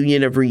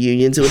reunion of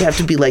reunions. It would have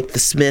to be like the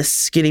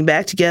Smiths getting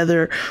back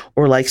together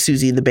or like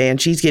Susie and the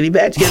Banshees getting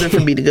back together for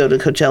me to go to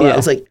Coachella. I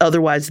was like,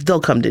 otherwise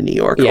they'll come to New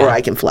York or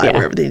I can fly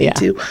wherever they need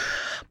to.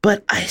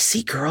 But I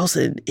see girls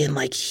in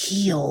like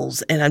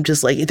heels, and I'm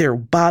just like, they're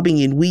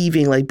bobbing and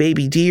weaving like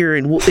baby deer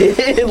in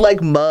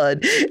like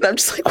mud. And I'm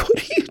just like, what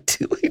are you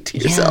doing to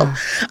yourself?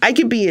 I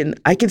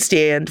can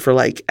stand for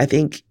like, I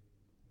think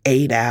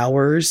 8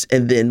 hours,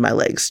 and then my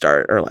legs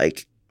are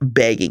like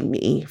begging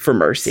me for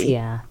mercy.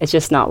 Yeah, it's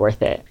just not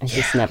worth it. It's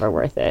just never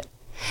worth it.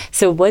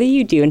 So what do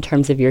you do in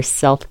terms of your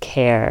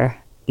self-care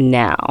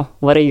now?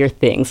 What are your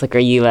things? Like, are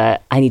you I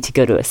need to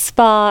go to a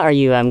spa? Are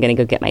you I'm going to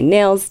go get my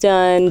nails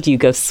done? Do you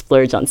go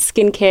splurge on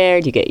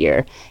skincare? Do you get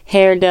your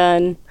hair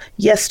done?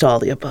 Yes to all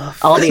the above.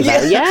 All the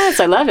above. Yes,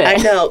 I love it. I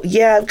know.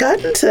 Yeah, I've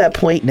gotten to that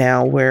point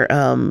now where,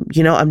 I'm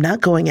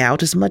not going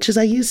out as much as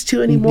I used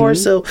to anymore.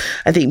 Mm-hmm. So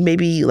I think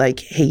maybe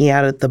like hanging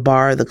out at the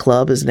bar, the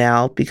club has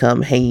now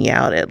become hanging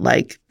out at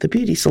like the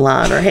beauty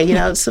salon or hanging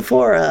out at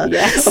Sephora.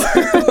 Yes.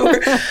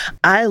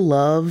 I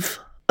love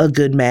a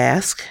good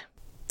mask.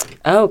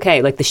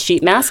 Okay, like the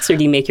sheet masks, or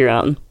do you make your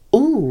own?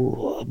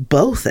 Ooh,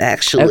 both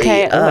actually.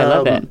 Okay, I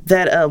love it.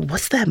 That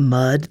what's that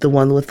mud? The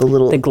one with the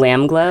little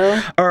Glam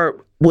Glow,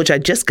 or which I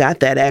just got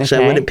that actually.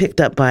 Okay. I went and picked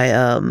up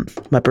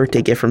my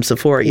birthday gift from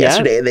Sephora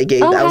yesterday, and they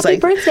gave. I was happy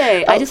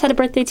birthday! I just had a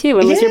birthday too.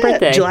 When was your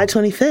birthday? July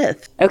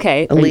 25th.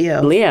 Okay, a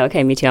Leo. Leo.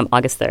 Okay, me too. I'm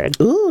August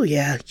 3rd. Ooh,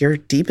 yeah, you're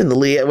deep in the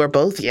Leo. We're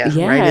both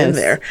right in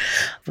there.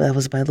 That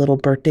was my little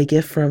birthday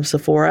gift from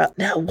Sephora.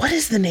 Now, what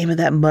is the name of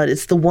that mud?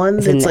 It's the one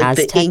that's like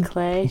Aztec the ink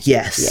clay.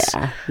 Yes,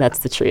 yeah, that's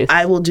the truth.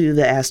 I will do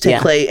the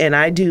Aztec clay, and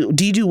I do.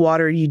 Do you do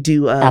water? You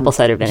do apple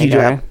cider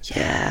vinegar.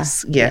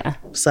 Yes, yeah.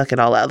 Suck it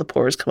all out of the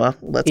pores. Come on,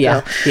 let's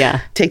go.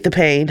 Yeah, take the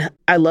pain.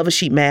 I love a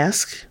sheet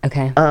mask.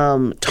 Okay.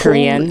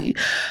 Korean.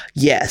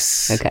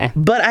 Yes. Okay.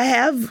 But I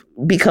have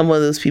become one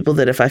of those people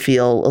that if I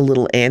feel a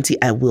little antsy,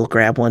 I will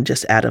grab one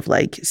just out of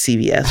like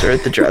CVS or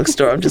at the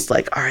drugstore. I'm just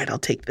like, all right, I'll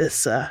take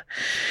this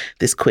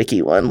this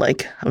quickie one.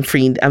 Like I'm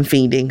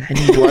fiending. I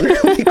need one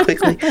really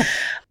quickly.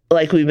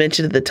 Like we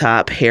mentioned at the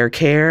top, hair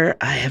care.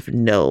 I have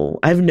no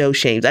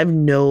shames. I have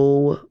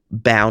no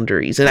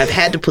boundaries, and I've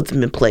had to put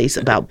them in place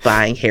about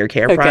buying hair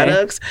care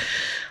products.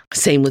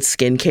 Same with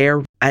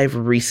skincare. I've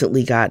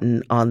recently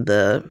gotten on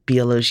the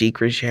Biologique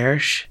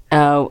Recherche.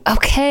 Oh,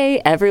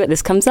 okay.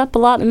 This comes up a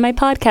lot in my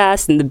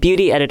podcast, and the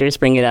beauty editors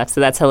bring it up.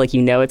 So that's how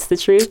it's the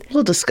truth.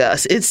 We'll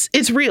discuss.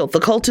 It's real. The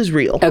cult is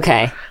real.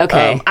 Okay.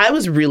 I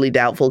was really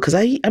doubtful because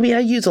I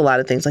use a lot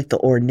of things like The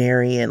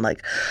Ordinary and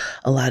like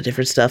a lot of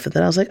different stuff. And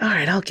then I was like, all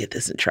right, I'll get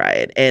this and try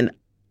it. And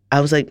I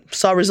was like,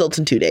 saw results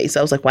in 2 days. So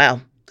I was like, wow.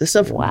 This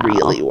stuff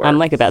really works. I'm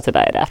like about to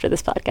buy it after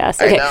this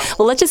podcast. Okay,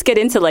 well, let's just get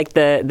into like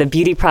the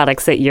beauty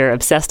products that you're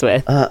obsessed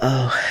with.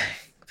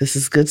 This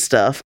is good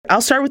stuff.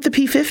 I'll start with the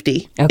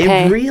P50.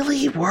 Okay. It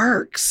really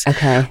works.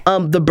 Okay.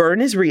 The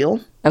burn is real.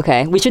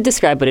 Okay. We should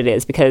describe what it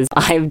is because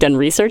I've done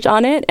research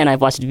on it and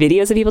I've watched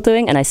videos of people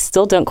doing, and I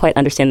still don't quite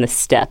understand the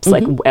steps.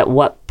 Mm-hmm. Like at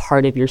what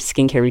part of your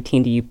skincare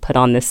routine do you put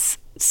on this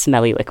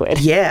smelly liquid?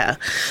 Yeah.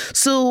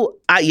 So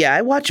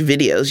I watch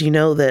videos,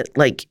 that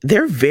like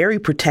they're very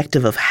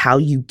protective of how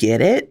you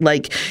get it.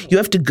 Like you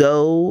have to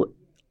go,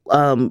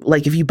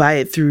 like if you buy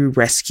it through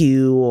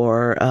Rescue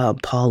or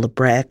Paul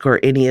Lebrec or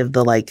any of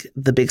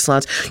the big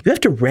salons, you have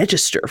to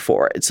register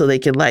for it so they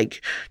can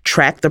like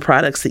track the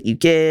products that you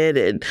get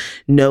and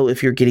know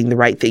if you're getting the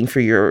right thing for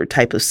your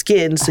type of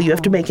skin. So you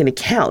have to make an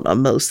account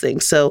on most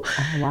things. So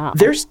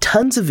there's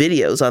tons of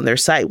videos on their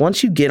site.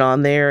 Once you get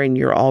on there and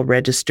you're all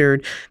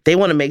registered, they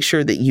want to make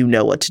sure that you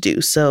know what to do.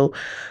 So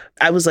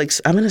I was like,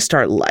 I'm going to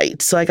start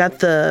light. So I got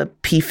the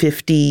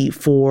P50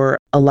 for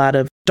a lot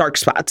of dark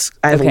spots.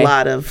 I have a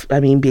lot of,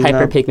 being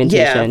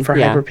hyperpigmentation.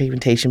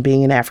 Hyperpigmentation.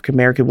 Being an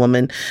African-American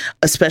woman,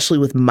 especially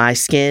with my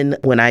skin,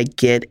 when I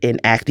get an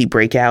acne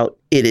breakout,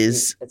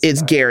 it's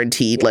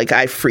guaranteed. Like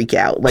I freak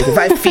out. Like if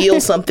I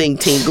feel something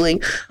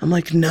tingling, I'm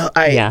like, no,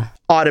 I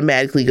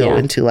automatically go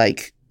into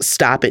like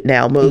stop it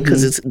now mode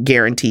because it's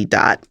guaranteed .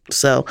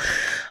 So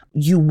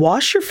you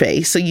wash your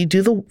face. So you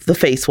do the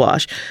face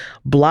wash,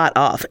 blot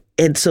off.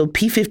 And so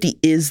P50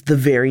 is the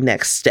very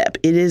next step.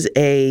 It is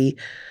a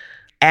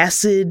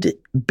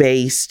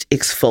acid-based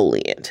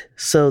exfoliant.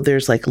 So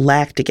there's like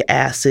lactic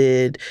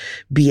acid,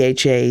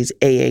 BHAs,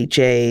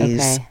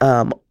 AHAs,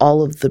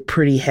 all of the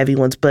pretty heavy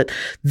ones. But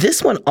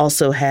this one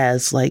also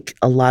has like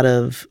a lot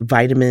of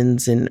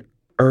vitamins and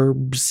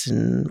herbs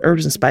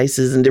and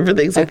spices and different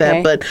things like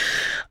that. But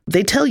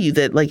they tell you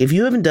that like if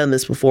you haven't done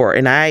this before,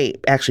 and I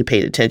actually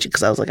paid attention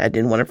because I was like, I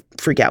didn't want to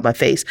freak out my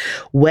face,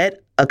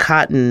 wet a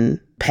cotton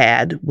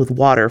pad with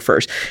water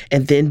first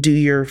and then do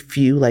your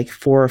few like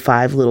 4 or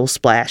 5 little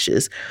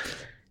splashes,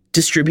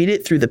 distribute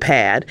it through the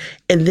pad,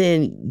 and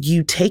then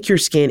you take your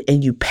skin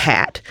and you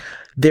pat.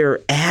 They're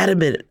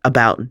adamant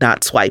about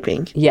not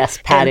swiping. Yes,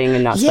 patting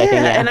and not swiping.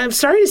 Yeah, and I'm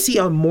starting to see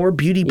on more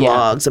beauty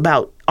blogs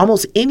about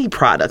almost any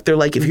product. They're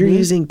like, if you're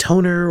using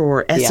toner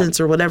or essence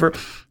or whatever,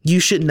 you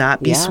should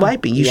not be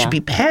swiping. You should be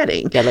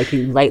patting. Yeah, like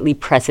you lightly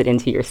press it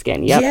into your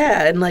skin. Yep.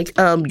 Yeah, and like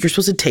you're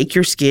supposed to take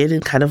your skin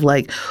and kind of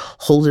like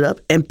hold it up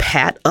and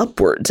pat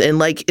upwards. And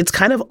like it's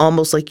kind of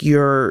almost like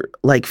you're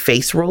like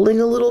face rolling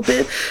a little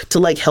bit to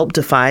like help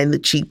define the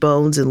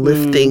cheekbones and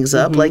lift things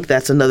up. Like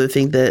that's another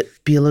thing that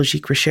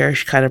Biologique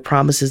Recherche kind of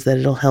promises that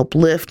it'll help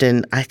lift.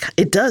 And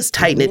it does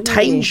tighten. It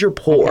tightens your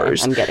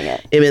pores. Okay, I'm getting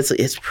it.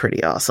 It's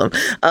pretty awesome.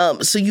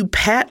 So you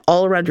pat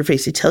all around your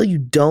face. They tell you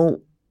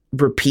don't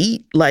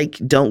repeat, like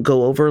don't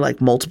go over like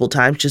multiple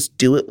times, just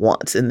do it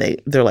once. And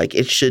they're like,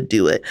 it should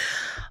do it.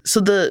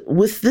 So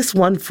with this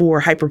one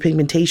for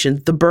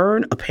hyperpigmentation, the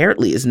burn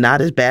apparently is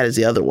not as bad as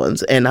the other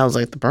ones. And I was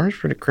like, the burn's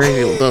pretty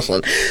crazy with this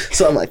one.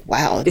 So I'm like,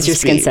 wow. Is your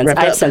skin sensitive?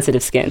 I have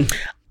sensitive skin.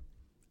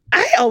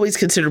 I always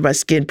consider my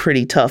skin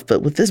pretty tough,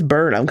 but with this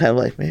burn, I'm kind of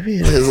like, maybe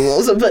it is a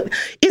little, but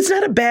it's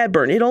not a bad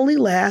burn. It only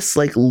lasts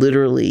like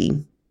literally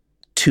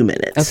 2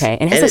 minutes. Okay,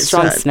 and it has a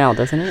strong smell,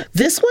 doesn't it?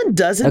 This one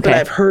doesn't, but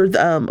I've heard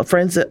other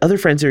friends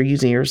that are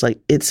using yours, like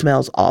it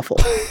smells awful.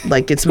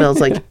 Like it smells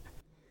like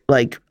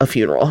a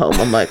funeral home.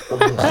 I'm like,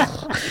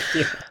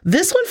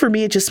 this one for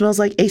me, it just smells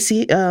like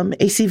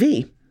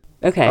ACV.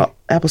 Okay.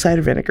 Apple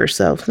cider vinegar.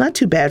 So it's not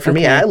too bad for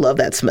me. I love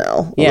that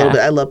smell a little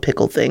bit. I love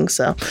pickled things.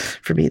 So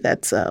for me,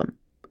 that's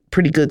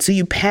pretty good. So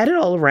you pat it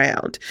all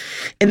around.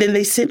 And then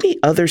they sent me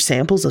other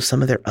samples of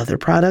some of their other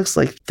products,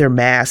 like their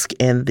mask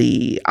and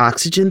the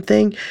oxygen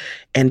thing,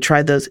 and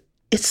tried those.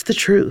 It's the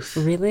truth.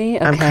 Really?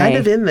 Okay. I'm kind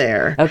of in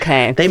there.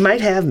 Okay. They might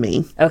have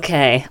me.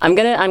 Okay. I'm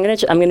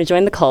gonna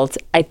join the cult.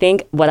 I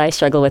think what I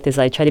struggle with is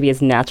I try to be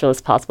as natural as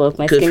possible with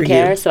my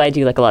skincare. So I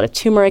do like a lot of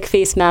turmeric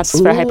face masks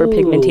for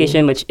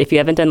hyperpigmentation, which if you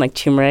haven't done like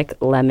turmeric,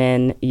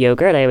 lemon,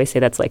 yogurt, I always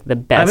say that's like the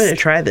best. I'm gonna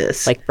try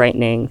this. Like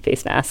brightening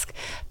face mask.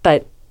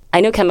 But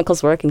I know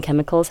chemicals work and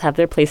chemicals have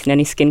their place in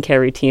any skincare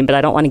routine, but I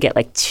don't want to get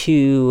like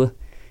too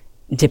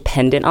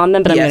dependent on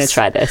them, but I'm going to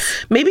try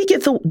this. Maybe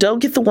don't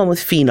get the one with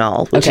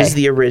phenol, which is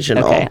the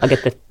original. Okay, I'll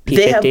get the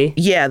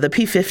P50. The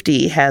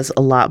P50 has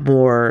a lot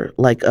more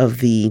like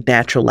of the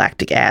natural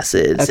lactic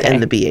acids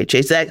and the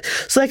BHAs.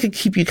 So that could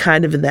keep you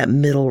kind of in that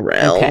middle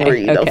realm where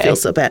you don't feel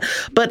so bad.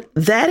 But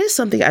that is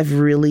something I've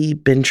really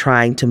been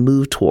trying to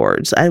move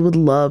towards. I would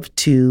love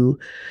to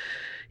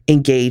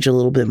engage a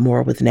little bit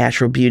more with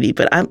natural beauty,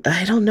 but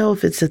I don't know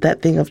if it's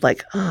that thing of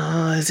like,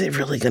 oh, is it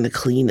really going to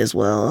clean as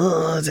well?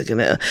 Oh, is it going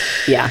to?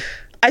 Yeah.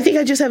 I think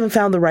I just haven't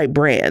found the right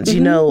brands.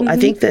 I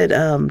think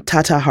that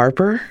Tata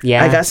Harper,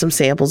 I got some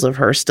samples of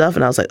her stuff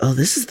and I was like, oh,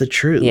 this is the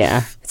truth.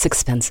 Yeah. It's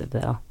expensive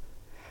though.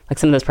 Like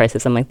some of those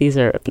prices, I'm like, these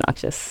are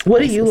obnoxious. What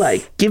do you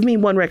like? Give me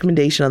one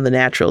recommendation on the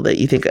natural that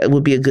you think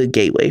would be a good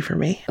gateway for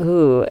me.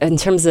 Ooh, in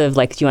terms of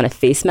like, do you want a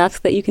face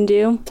mask that you can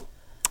do?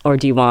 Or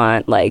do you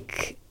want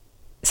like...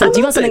 So do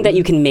you want something that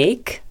you can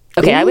make?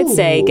 Okay, I would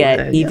say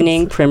get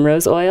evening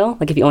primrose oil.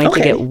 Like if you only have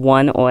to get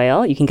one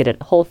oil, you can get it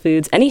at Whole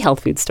Foods, any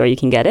health food store, you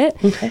can get it.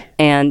 Okay.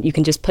 And you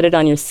can just put it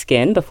on your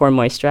skin before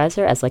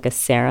moisturizer as like a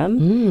serum.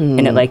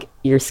 And it like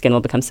your skin will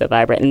become so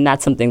vibrant. And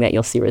that's something that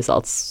you'll see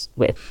results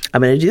with.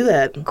 I'm going to do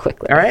that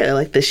quickly. All right, I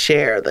like the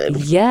share then.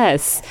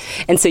 Yes.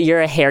 And so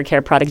you're a hair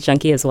care product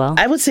junkie as well?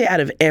 I would say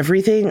out of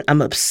everything,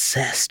 I'm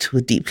obsessed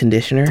with deep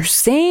conditioner.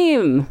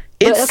 Same.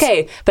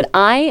 But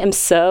I am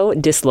so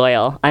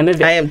disloyal. I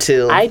am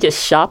too. I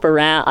just shop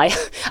around.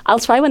 I'll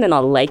try one and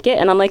I'll like it,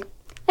 and I'm like,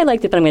 I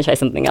liked it, but I'm going to try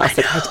something else.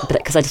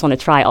 Because I just want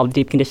to try all the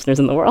deep conditioners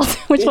in the world.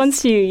 Which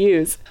ones do you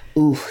use?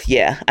 Ooh,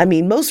 yeah. I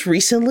mean, most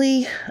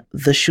recently,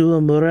 the Shu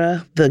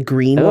Uemura, the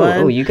green one.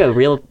 Oh, you go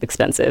real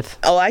expensive.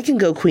 Oh, I can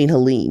go Queen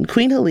Helene.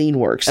 Queen Helene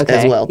works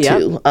as well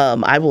too.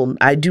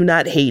 I do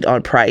not hate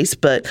on price,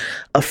 but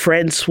a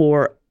friend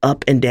swore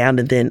up and down,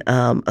 and then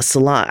a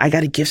salon. I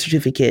got a gift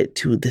certificate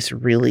to this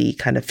really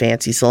kind of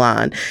fancy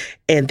salon,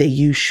 and they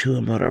use Shu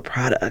Uemura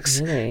products.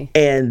 Really?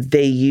 And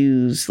they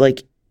use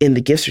like in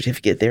the gift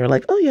certificate, they were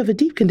like, oh, you have a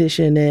deep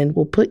condition and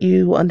we'll put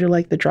you under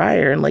like the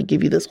dryer and like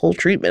give you this whole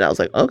treatment. I was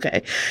like,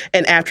 okay.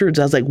 And afterwards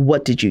I was like,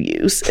 what did you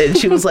use? And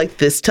she was like,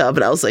 this tub.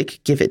 And I was like,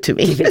 give it to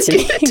me.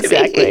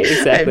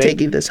 Exactly. I'm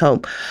taking this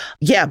home.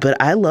 Yeah, but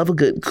I love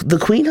the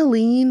Queen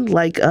Helene,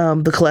 like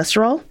the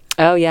cholesterol.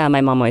 Oh, yeah. My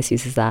mom always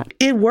uses that.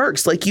 It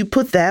works. Like you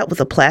put that with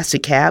a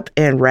plastic cap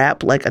and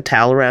wrap like a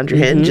towel around your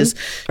head and just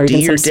or do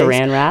your some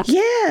saran wrap.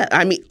 Yeah.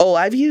 I mean,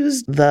 I've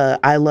used the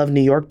I Love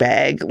New York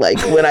bag. Like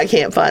when I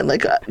can't find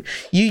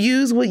you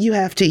use what you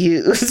have to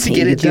use to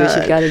get it done. You do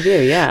what you got to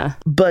do. Yeah.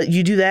 But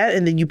you do that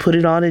and then you put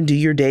it on and do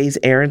your day's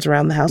errands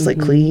around the house, like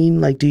clean,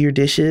 like do your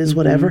dishes,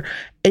 whatever.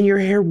 And your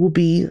hair will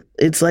be,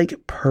 it's like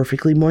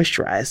perfectly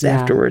moisturized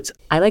afterwards.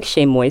 I like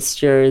Shea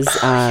Moisture's.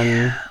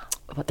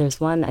 There's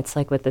one, it's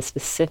like with a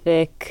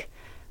specific,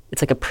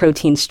 it's like a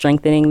protein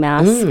strengthening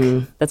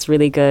mask. That's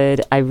really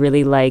good. I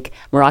really like,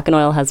 Moroccan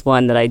Oil has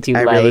one that I do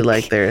like. I really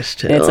like theirs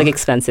too. It's like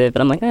expensive,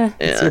 but I'm like,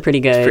 it's pretty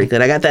good. It's pretty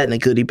good. I got that in a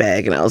goodie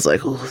bag and I was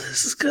like, oh,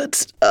 this is good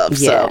stuff.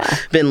 Yeah. So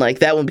been like,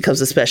 that one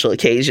becomes a special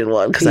occasion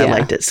one because I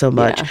liked it so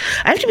much. Yeah.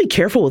 I have to be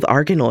careful with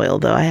argan oil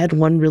though. I had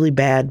one really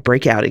bad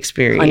breakout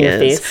experience. On your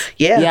face?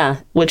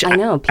 Yeah. Which I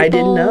know. I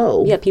didn't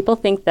know. Yeah, people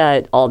think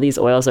that all these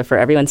oils are for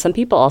everyone. Some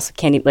people also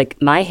can't eat,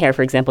 like my hair,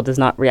 for example, does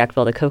not react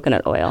well to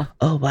coconut oil.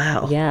 Oh,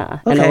 wow. Yeah.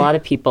 Okay. And a lot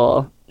of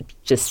people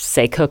just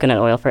say coconut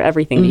oil for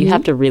everything, but you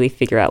have to really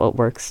figure out what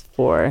works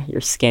for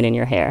your skin and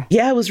your hair.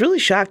 Yeah, I was really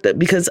shocked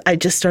because I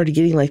just started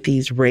getting like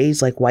these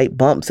raised like white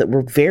bumps that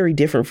were very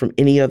different from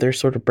any other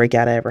sort of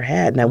breakout I ever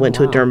had. And I went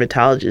to a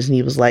dermatologist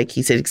and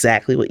he said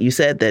exactly what you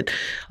said, that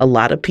a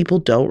lot of people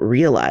don't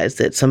realize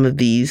that some of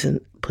these,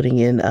 and putting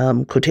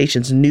in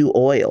quotations, new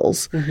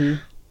oils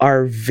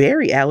are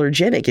very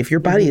allergenic. If your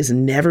body has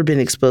never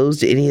been exposed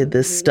to any of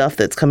this stuff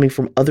that's coming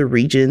from other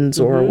regions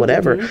or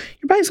whatever, your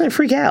body's going to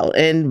freak out.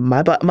 And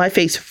my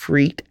face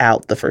freaked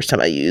out the first time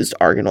I used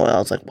argan oil. I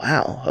was like,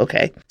 wow,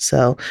 okay.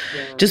 So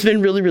just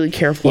been really, really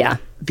careful. Yeah.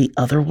 The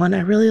other one I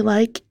really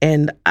like,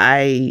 and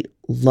I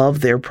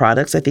love their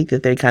products. I think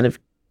that they kind of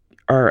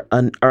are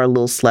a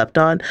little slept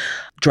on.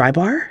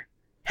 Drybar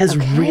has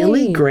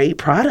really great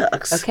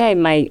products. Okay,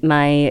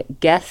 my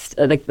guest,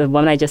 like the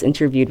woman I just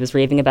interviewed, was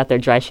raving about their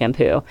dry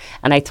shampoo.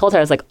 And I told her,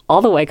 I was like,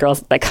 all the white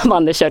girls that come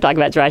on the show talk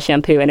about dry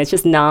shampoo, and it's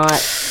just not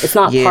It's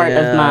not part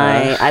of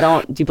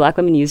my, do black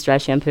women use dry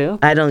shampoo?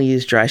 I don't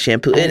use dry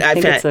shampoo. I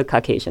think it's a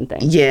Caucasian thing.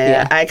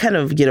 Yeah, I kind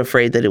of get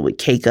afraid that it would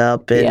cake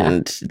up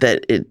and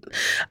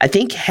I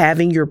think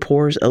having your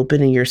pores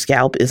open in your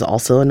scalp is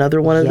also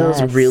another one of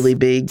those really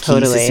big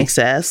keys to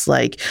success.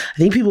 Like, I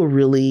think people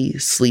really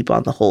sleep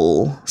on the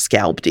whole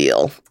scalp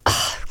deal.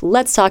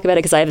 Let's talk about it,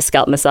 because I have a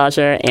scalp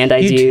massager, and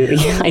I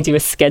do a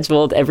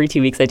scheduled every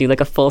 2 weeks. I do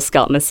like a full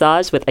scalp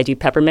massage I do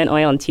peppermint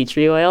oil and tea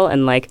tree oil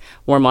and like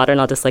warm water,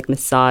 and I'll just like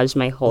massage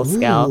my whole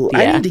scalp.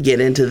 I need to get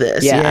into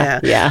this.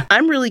 Yeah.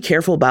 I'm really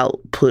careful about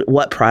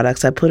what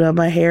products I put on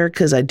my hair,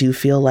 because I do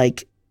feel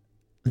like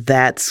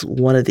that's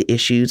one of the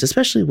issues,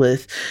 especially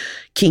with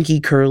kinky,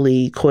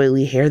 curly,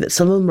 coily hair, that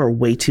some of them are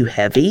way too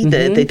heavy.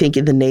 That they think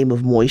in the name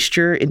of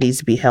moisture, it needs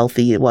to be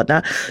healthy and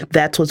whatnot.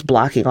 That's what's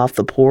blocking off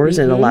the pores.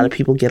 And a lot of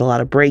people get a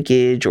lot of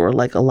breakage or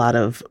like a lot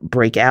of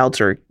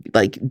breakouts or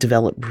like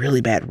develop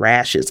really bad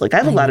rashes. Like I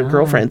have a lot of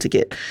girlfriends that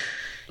get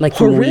like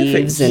horrific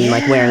weaves and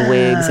like wearing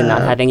wigs and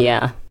not having,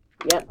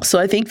 Yep. So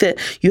I think that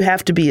you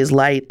have to be as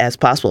light as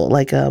possible.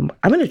 Like, I'm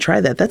going to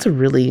try that. That's a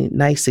really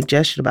nice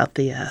suggestion about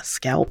the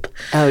scalp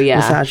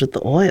massage with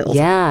the oils.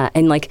 Yeah.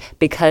 And like,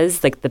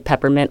 because like the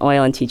peppermint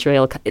oil and tea tree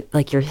oil,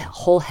 like your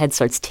whole head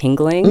starts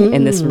tingling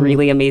in this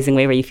really amazing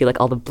way where you feel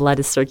like all the blood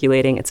is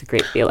circulating. It's a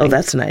great feeling. Oh,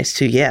 that's nice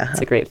too. Yeah. It's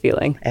a great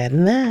feeling.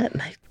 Adding that.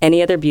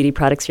 Any other beauty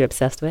products you're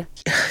obsessed with?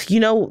 You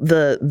know,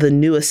 the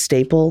newest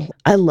staple,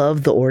 I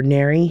love The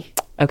Ordinary.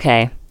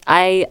 Okay.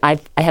 I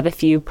have a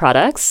few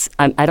products.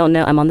 I don't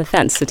know. I'm on the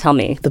fence. So tell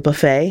me. The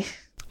Buffet.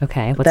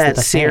 Okay. What's that the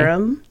Buffet?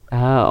 serum?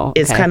 Oh.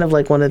 Okay. It's kind of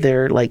like one of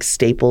their like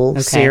staple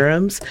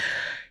serums.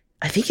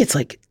 I think it's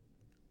like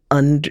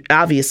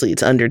obviously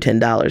it's under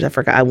 $10. I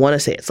forgot. I want to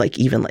say it's like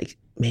even like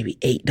maybe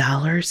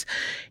 $8.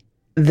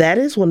 That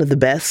is one of the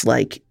best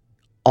like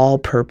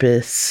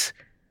all-purpose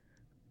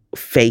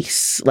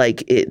face.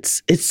 Like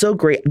it's so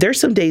great. There's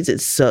some days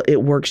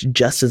it works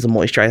just as a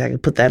moisturizer. I can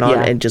put that on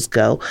and just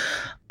go.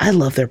 I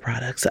love their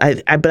products.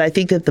 But I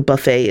think that the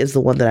Buffet is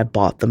the one that I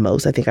bought the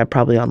most. I think I'm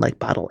probably on like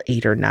bottle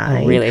 8 or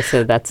 9. Oh, really?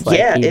 So that's like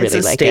you really like it. It's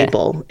a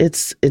staple.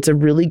 It's a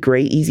really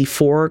great, easy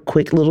 4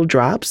 quick little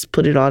drops.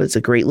 Put it on. It's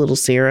a great little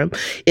serum.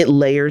 It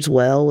layers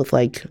well with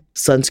like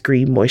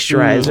sunscreen,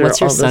 moisturizer. What's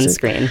your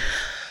sunscreen?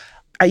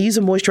 I use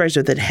a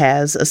moisturizer that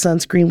has a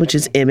sunscreen, which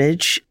is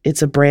Image.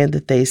 It's a brand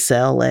that they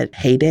sell at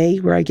Heyday,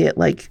 where I get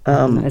like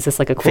is this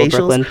like a cool facials.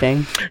 Brooklyn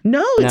thing?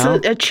 No,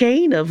 it's a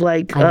chain of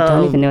like I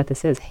don't even know what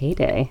this is.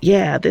 Heyday.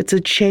 Yeah, it's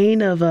a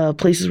chain of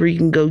places where you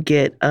can go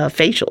get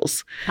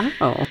facials.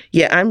 Oh.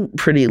 Yeah, I'm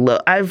pretty low.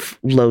 I've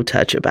low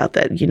touch about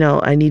that. You know,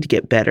 I need to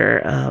get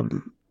better.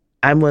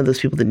 I'm one of those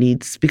people that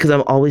needs, because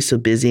I'm always so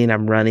busy and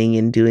I'm running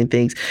and doing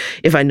things.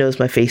 If I notice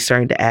my face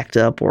starting to act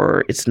up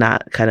or it's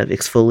not kind of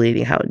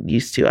exfoliating how it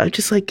used to, I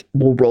just like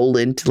will roll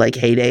into like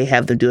Heyday,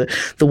 have them do it.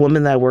 The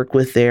woman that I work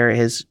with there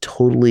has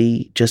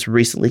totally just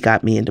recently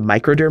got me into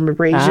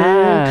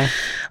microdermabrasion.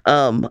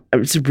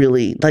 It's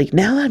really like,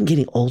 now that I'm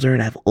getting older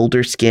and I have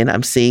older skin,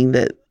 I'm seeing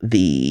that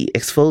the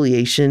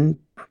exfoliation,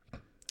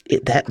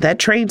 that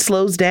train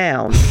slows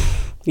down.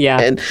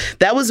 Yeah. And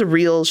that was a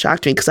real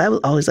shock to me, because I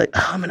was always like,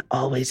 I'm going to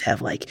always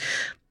have like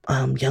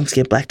young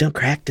skin, black don't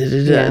crack.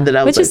 That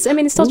I was Which is, I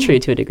mean, it's still true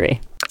to a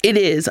degree. It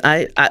is.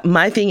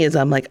 My thing is,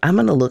 I'm like, I'm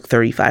going to look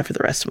 35 for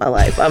the rest of my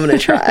life. I'm going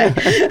to try.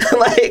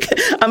 Like,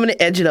 I'm going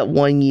to edge it up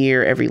 1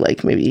 year every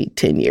like maybe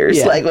 10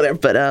 years, like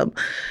whatever.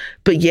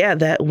 But yeah,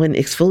 that when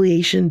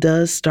exfoliation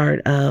does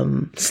start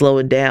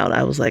slowing down,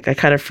 I was like, I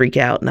kind of freak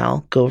out, and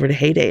I'll go over to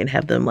Heyday and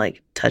have them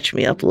like touch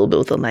me up a little bit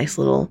with a nice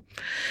little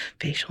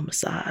facial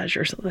massage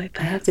or something like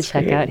that. I have to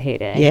check out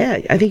Heyday. Yeah,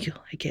 I think you'll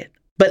like it.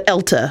 But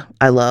Elta,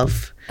 I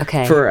love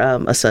for a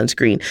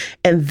sunscreen.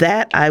 And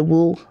that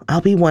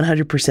I'll be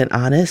 100%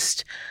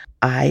 honest.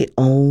 I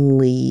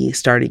only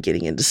started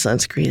getting into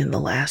sunscreen in the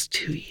last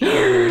 2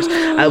 years.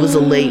 I was a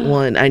late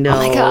one. I know.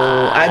 Oh my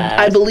God.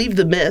 I believe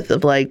the myth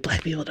of like,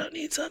 black people don't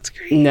need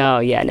sunscreen. No,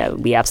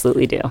 we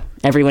absolutely do.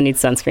 Everyone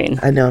needs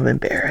sunscreen. I know, I'm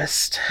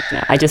embarrassed.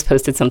 No, I just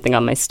posted something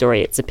on my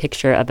story. It's a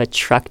picture of a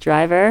truck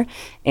driver,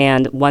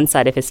 and one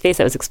side of his face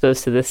that was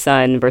exposed to the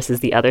sun versus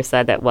the other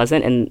side that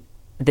wasn't. And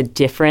the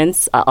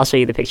difference, I'll show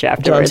you the picture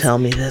afterwards. Don't tell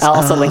me this. I'll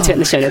also link to it in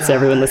the show notes so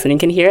everyone listening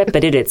can hear it.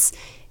 But it's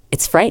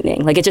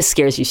frightening. Like, it just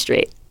scares you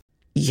straight.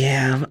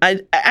 Yeah, I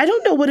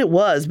don't know what it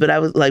was, but I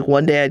was like,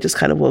 one day I just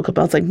kind of woke up.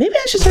 I was like, maybe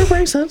I should start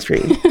wearing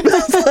sunscreen.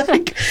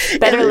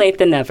 Better late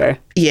than never.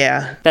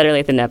 Yeah, better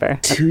late than never.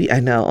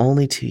 I know,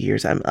 only 2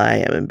 years.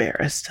 I am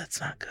embarrassed.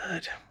 That's not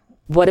good.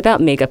 What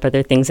about makeup? Are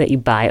there things that you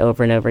buy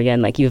over and over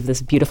again? Like, you have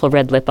this beautiful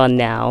red lip on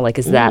now. Like,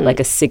 is that like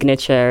a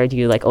signature? Do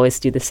you like always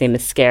do the same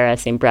mascara,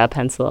 same brow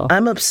pencil?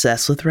 I'm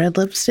obsessed with red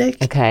lipstick.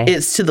 Okay.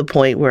 It's to the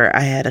point where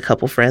I had a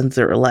couple friends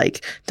that were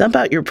like, dump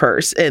out your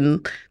purse.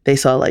 And they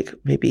saw like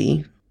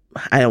maybe,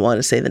 I don't want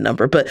to say the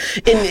number, but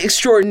an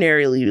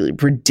extraordinarily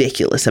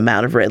ridiculous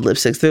amount of red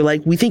lipsticks. They're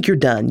like, we think you're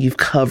done. You've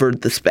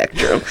covered the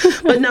spectrum.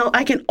 But no,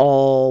 I can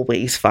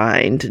always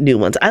find new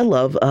ones. I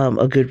love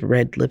a good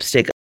red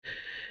lipstick.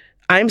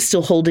 I'm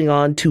still holding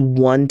on to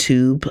one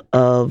tube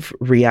of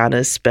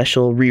Rihanna's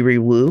special Riri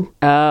Woo.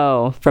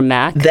 Oh, from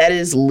MAC? That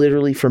is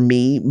literally for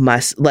me,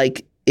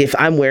 if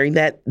I'm wearing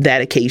that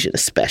occasion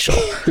is special.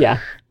 Yeah.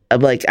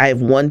 Like, I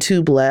have one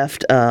tube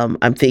left.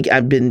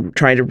 I've been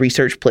trying to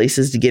research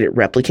places to get it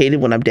replicated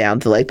when I'm down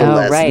to like the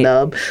less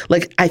nub.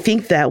 Like, I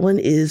think that one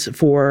is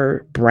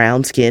for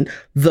brown skin,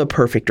 the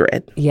perfect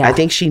red. Yeah. I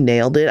think she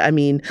nailed it. I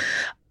mean,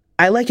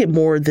 I like it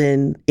more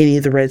than any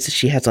of the reds that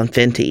she has on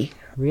Fenty.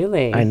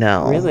 Really? I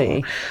know.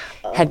 Really?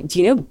 Do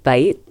you know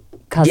Bite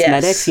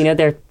Cosmetics? Yes. You know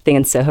their thing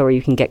in Soho where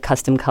you can get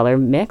custom color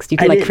mixed? You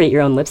can create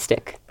your own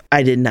lipstick.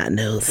 I did not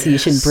know this. So you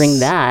should bring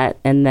that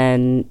and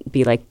then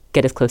be like,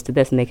 get as close to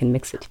this and they can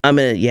mix it. I'm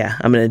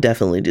gonna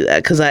definitely do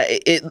that because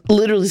it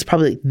literally is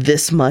probably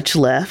this much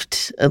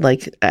left.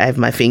 Like, I have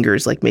my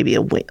fingers like maybe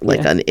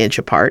an inch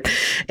apart,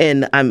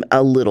 and I'm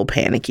a little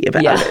panicky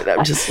about it.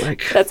 I'm just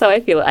like, that's how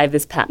I feel. I have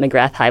this Pat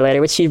McGrath highlighter,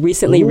 which she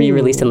recently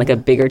re-released in like a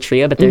bigger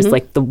trio, but there's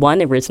like the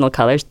one original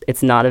color,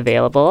 it's not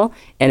available,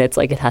 and it's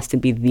like it has to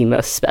be the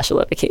most special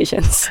of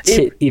occasions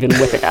to even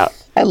whip it out.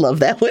 I love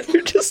that when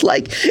you're just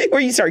like,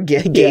 where you start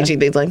gauging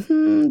things like,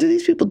 do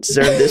these people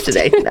deserve this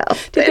today? No.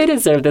 Do they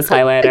deserve this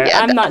highlighter?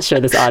 I'm not sure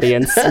this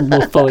audience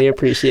will fully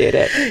appreciate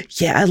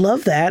it. Yeah, I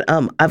love that.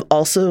 I've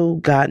also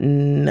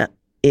gotten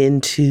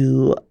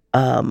into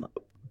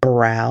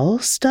brow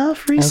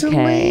stuff recently.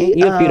 Okay.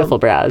 You have beautiful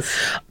brows.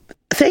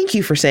 Thank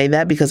you for saying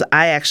that because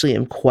I actually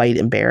am quite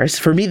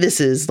embarrassed. For me,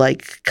 this is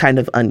like kind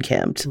of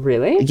unkempt.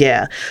 Really?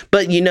 Yeah.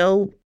 But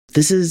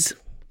this is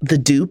the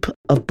dupe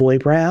of Boy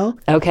Brow.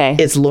 Okay.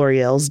 It's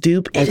L'Oreal's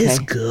dupe. It is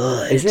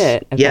good. Is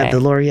it? Okay. Yeah, the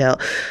L'Oreal.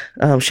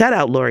 Shout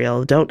out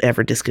L'Oreal. Don't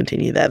ever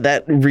discontinue that.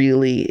 That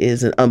really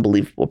is an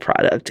unbelievable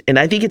product. And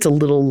I think it's a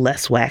little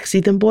less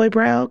waxy than Boy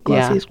Brow,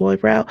 glossy as Boy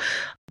Brow.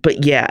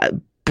 But yeah,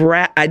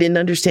 I didn't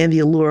understand the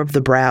allure of the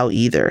brow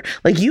either.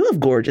 Like, you have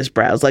gorgeous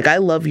brows. Like, I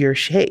love your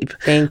shape.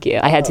 Thank you.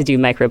 I had to do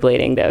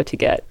microblading though to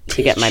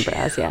get my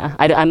brows. Yeah,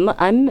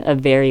 I'm a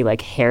very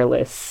like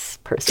hairless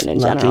person in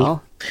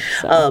general.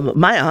 So.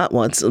 My aunt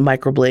wants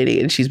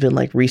microblading, and she's been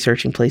like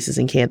researching places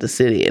in Kansas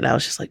City, and I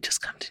was just like,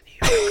 just come to New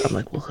York. I'm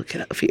like, we'll hook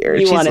it up here.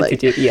 You want it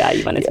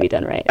to be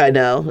done right. I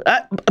know.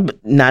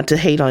 Not to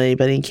hate on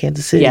anybody in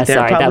Kansas City. Yeah,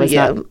 sorry, that was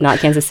not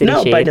Kansas City.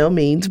 No, shade. by no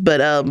means. But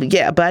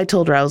but I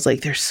told her, I was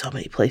like, there's so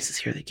many places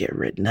here that get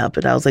written up,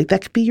 and I was like,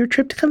 that could be your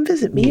trip to come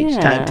visit me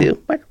each time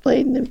too.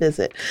 Microblading and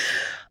visit.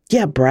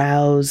 Yeah,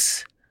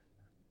 brows.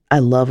 I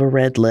love a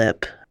red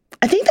lip.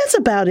 I think that's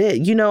about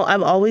it.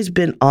 I've always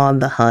been on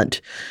the hunt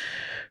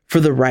for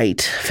the right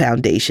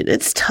foundation.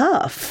 It's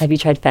tough. Have you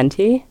tried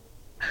Fenty?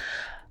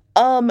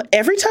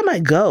 Every time I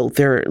go,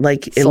 they're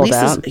like sold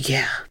out.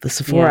 The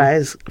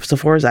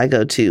Sephora's I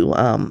go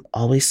to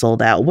always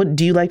sold out. What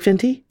do you like,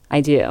 Fenty? I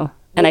do.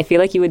 And I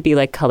feel like you would be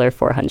like color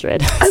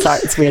 400. Sorry,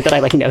 it's weird that I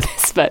like know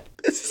this, but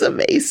this is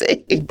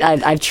amazing.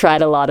 I've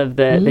tried a lot of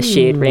the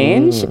shade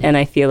range, and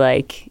I feel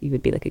like you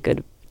would be like a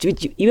good.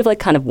 You have like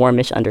kind of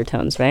warmish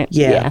undertones, right?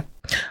 Yeah.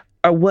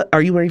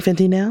 Are you wearing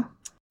Fenty now?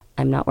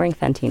 I'm not wearing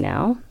Fenty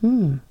now,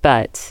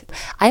 but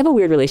I have a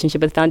weird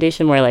relationship with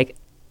foundation where like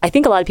I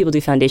think a lot of people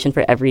do foundation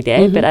for every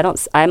day, but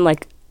I'm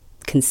like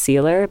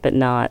concealer, but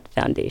not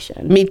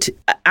foundation. Me too.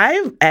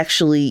 I've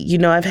actually,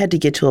 I've had to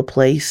get to a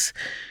place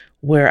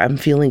where I'm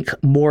feeling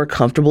more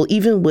comfortable,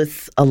 even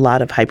with a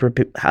lot of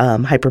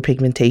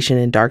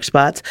hyperpigmentation and dark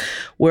spots,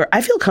 where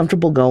I feel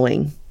comfortable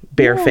going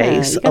bare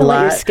face a lot.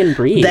 Let your skin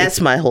breathe.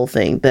 That's my whole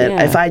thing. That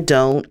if I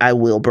don't, I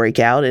will break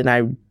out, and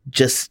I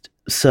just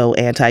so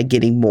anti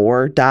getting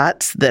more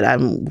dots that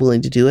I'm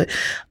willing to do it.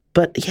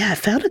 But yeah, I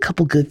found a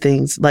couple good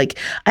things. Like,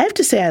 I have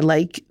to say, I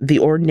like the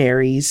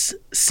Ordinary's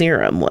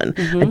serum one.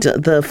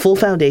 The full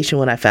foundation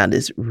one I found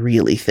is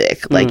really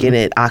thick, and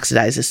it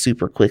oxidizes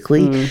super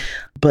quickly.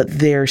 But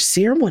their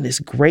serum one is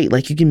great.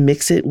 Like, you can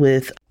mix it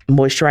with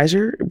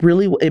moisturizer.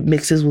 It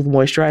mixes with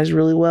moisturizer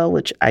really well,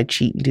 which I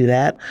cheat and do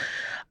that.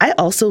 I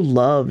also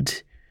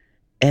loved,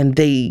 and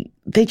they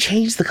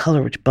changed the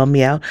color, which bummed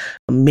me out.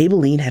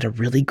 Maybelline had a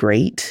really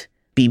great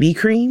BB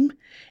cream,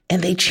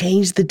 and they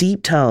changed the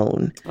deep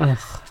tone. Ugh,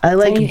 I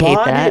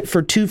bought it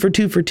for two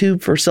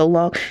for so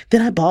long.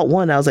 Then I bought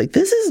one. I was like,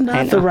 this is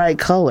not the right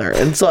color.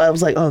 And so I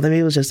was like, oh, maybe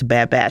it was just a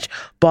bad batch.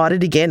 Bought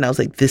it again. And I was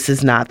like, this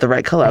is not the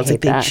right color. I was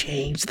like, they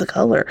changed the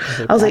color.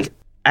 I was like,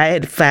 I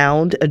had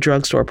found a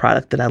drugstore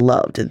product that I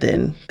loved, and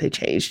then they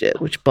changed it,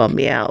 which bummed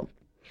me out.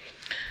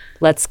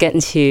 Let's get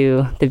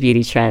into the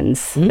beauty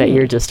trends that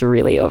you're just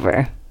really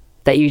over,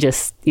 that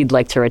you'd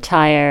like to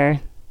retire,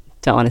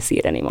 don't want to see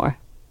it anymore.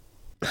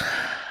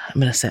 I'm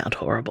going to sound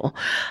horrible.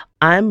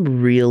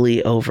 I'm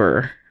really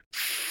over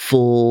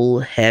full,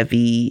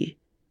 heavy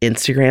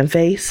Instagram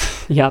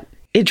face. Yep.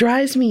 It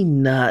drives me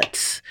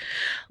nuts.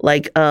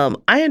 Like,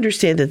 I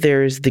understand that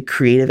there's the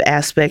creative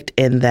aspect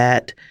and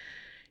that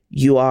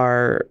it's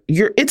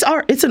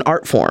an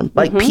art form.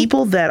 Like,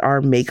 people that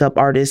are makeup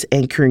artists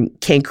and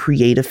can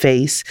create a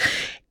face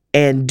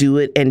and do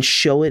it and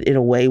show it in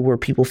a way where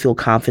people feel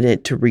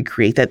confident to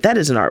recreate that. That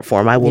is an art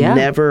form. I will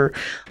never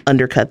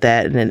undercut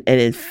that. And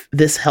if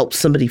this helps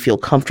somebody feel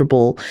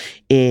comfortable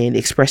in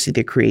expressing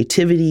their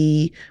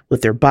creativity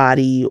with their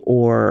body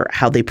or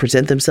how they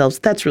present themselves,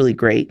 that's really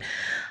great.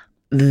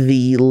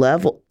 The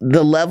levels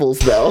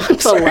though.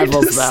 The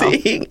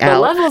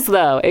levels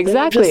though, exactly.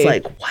 I'm just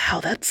like,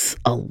 wow, that's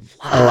a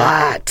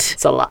lot.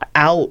 It's a lot.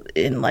 Out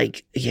in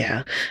like,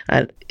 yeah.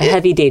 A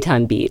heavy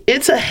daytime beat.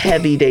 It's a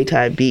heavy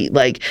daytime beat.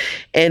 Like,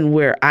 and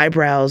where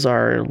eyebrows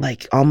are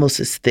like almost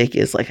as thick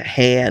as like a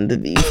hand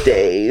these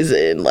days.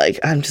 And like,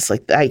 I'm just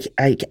like, I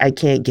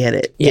can't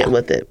get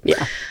with it.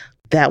 Yeah.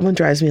 That one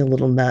drives me a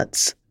little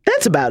nuts.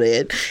 That's about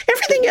it.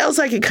 Everything else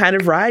I could kind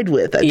of ride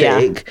with, I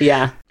think.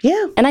 Yeah.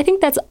 And I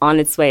think that's on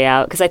its way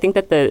out because I think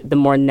that the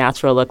more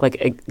natural look,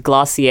 like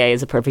Glossier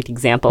is a perfect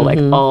example. Like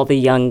all the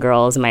young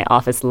girls in my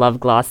office love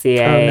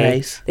Glossier. Oh,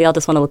 nice. They all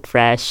just want to look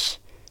fresh.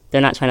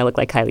 They're not trying to look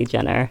like Kylie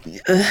Jenner.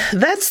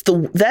 That's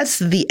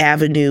the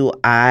avenue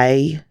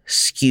I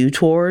skew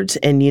towards.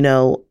 And, you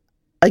know,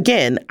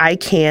 again, I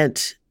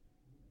can't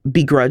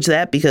begrudge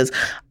that because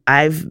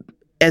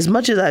as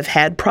much as I've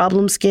had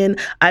problem skin,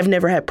 I've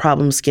never had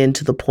problem skin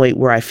to the point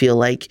where I feel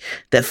like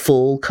that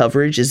full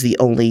coverage is the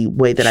only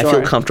way that I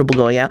feel comfortable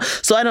going out.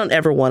 So I don't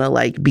ever want to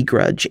like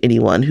begrudge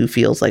anyone who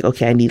feels like,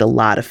 okay, I need a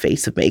lot of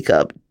face of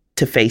makeup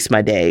to face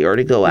my day or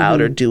to go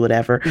out or do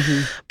whatever.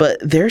 But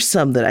there's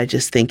some that I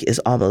just think is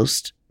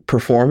almost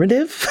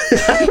performative,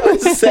 I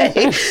would say,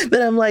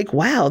 that I'm like,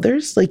 wow,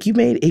 there's like, you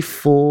made a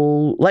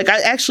full, like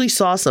I actually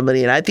saw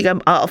somebody and I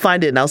think I'll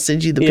find it and I'll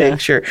send you the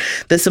picture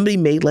that somebody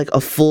made like a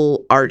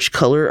full arch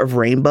color of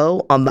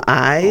rainbow on the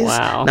eyes.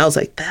 Wow. And I was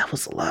like, that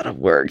was a lot of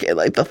work. And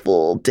like the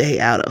full day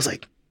out, I was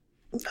like,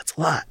 that's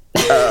a lot.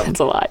 It's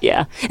a lot,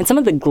 yeah. And some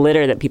of the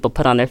glitter that people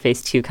put on their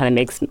face too kind of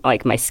makes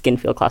like my skin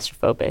feel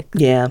claustrophobic.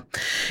 Yeah.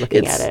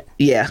 Looking at it.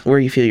 Yeah, where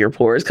you feel your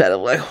pores kind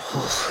of like,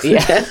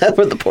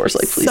 where the pores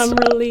like, please Some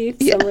stop. relief.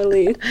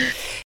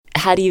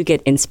 How do you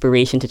get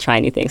inspiration to try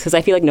new things? Because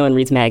I feel like no one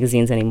reads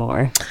magazines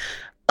anymore.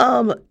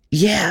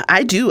 Yeah,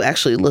 I do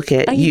actually look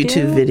at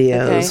YouTube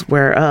videos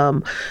where,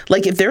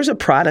 like, if there's a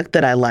product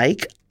that I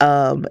like,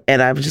 and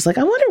I'm just like,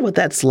 I wonder what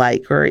that's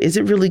like, or is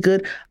it really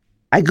good?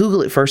 I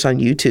Google it first on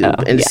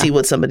YouTube and see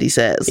what somebody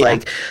says. Yeah.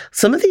 Like,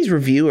 some of these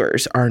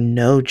reviewers are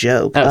no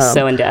joke.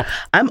 So in depth.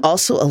 I'm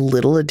also a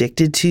little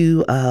addicted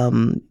to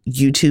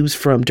YouTubes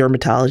from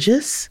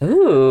dermatologists.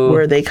 Ooh,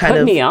 where they kind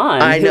put of. me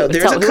on. I know.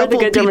 There's a couple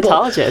of good people.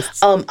 Dermatologists.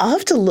 I'll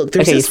have to look.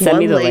 There's this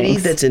one lady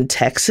that's in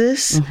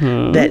Texas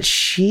that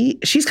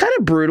she's kind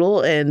of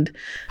brutal and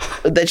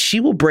that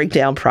she will break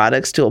down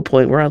products to a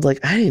point where I'm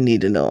like, I didn't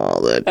need to know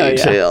all that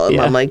detail.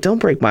 And I'm like, don't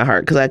break my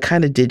heart because I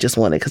kind of did just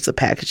want it because the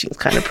packaging is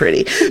kind of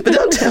pretty.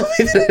 But don't tell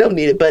me that I don't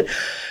need it. But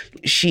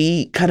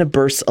she kind of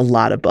bursts a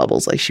lot of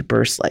bubbles. Like she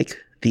bursts like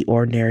the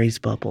Ordinary's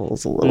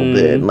bubbles a little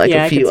bit and like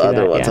a few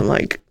other ones. I'm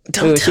like,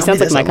 don't tell she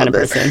sounds me like my kind of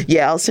person.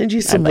 Yeah, I'll send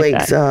you some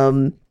links.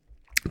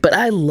 But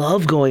I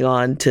love going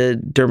on to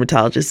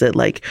dermatologists that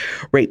like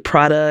rate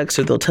products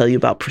or they'll tell you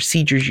about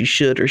procedures you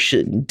should or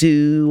shouldn't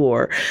do.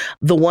 Or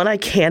the one I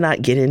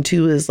cannot get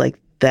into is like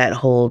that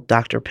whole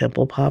Dr.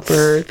 Pimple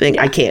Popper thing.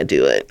 I can't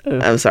do it.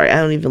 I'm sorry. I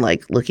don't even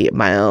like looking at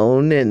my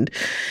own. And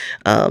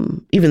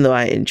even though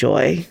I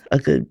enjoy a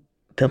good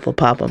pimple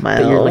pop on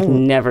my own. You're like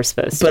never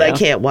supposed to. But I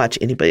can't watch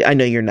anybody. I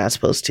know you're not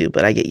supposed to,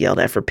 but I get yelled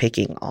at for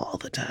picking all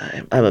the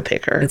time. I'm a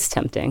picker. It's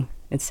tempting.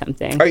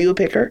 Are you a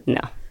picker?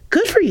 No.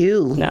 Good for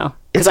you. No.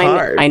 It's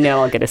hard. I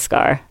know I'll get a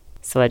scar.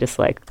 So I just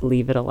like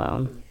leave it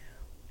alone.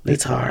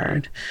 It's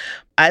hard.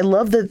 I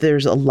love that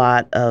there's a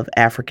lot of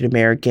African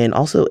American,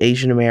 also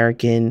Asian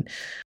American,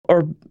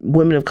 or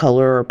women of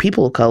color or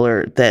people of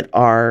color that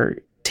are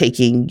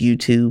taking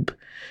YouTube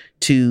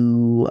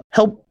to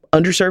help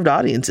underserved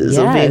audiences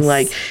of being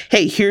like,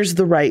 hey,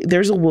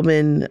 there's a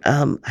woman,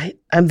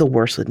 I'm the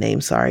worst with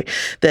names, sorry,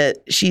 that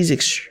she's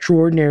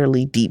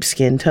extraordinarily deep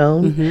skin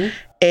tone.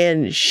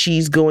 And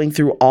she's going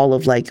through all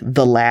of like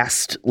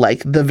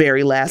the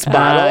very last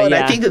bottle. And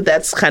I think that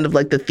that's kind of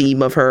like the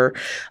theme of her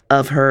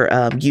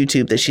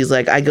YouTube, that she's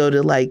like, I go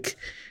to like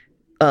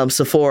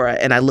Sephora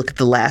and I look at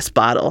the last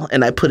bottle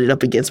and I put it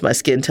up against my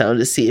skin tone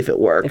to see if it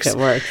works.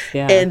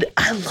 And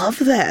I love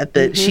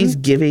that she's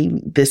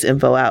giving this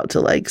info out to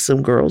like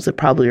some girls that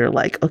probably are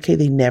like, okay,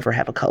 they never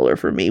have a color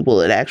for me.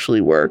 Will it actually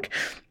work?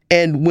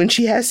 And when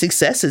she has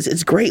successes,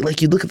 it's great.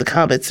 Like, you look at the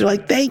comments, they're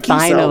like, thank you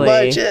so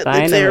much.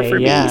 It's there for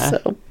me.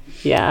 So,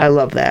 I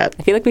love that.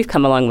 I feel like we've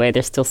come a long way.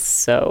 There's still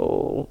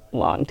so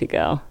long to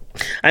go.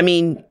 I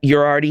mean,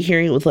 you're already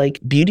hearing it with, like,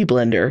 Beauty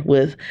Blender,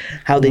 with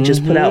how they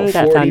just put out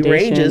 40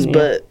 ranges,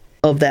 but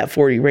of that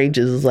 40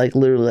 ranges is, like,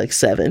 literally, like,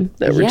 7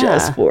 that were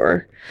just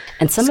for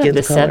and some of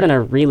the 7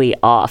 are really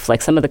off.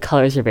 Like, some of the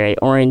colors are very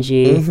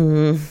orangey.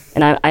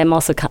 And I'm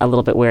also a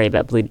little bit wary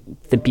about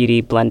the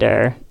Beauty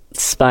Blender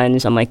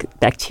sponge on like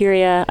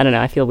bacteria. I don't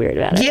know. I feel weird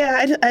about it.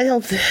 Yeah, I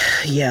don't.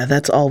 Yeah,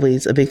 that's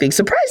always a big thing.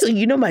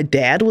 Surprisingly, my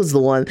dad was the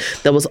one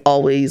that was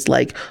always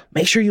like,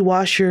 make sure you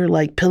wash your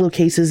like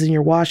pillowcases and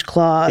your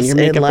washcloths and your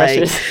makeup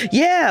brushes.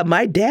 Yeah,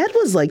 my dad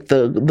was like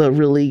the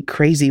really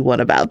crazy one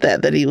about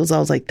that. That he was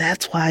always like,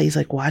 that's why he's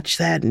like, watch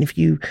that, and if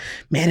you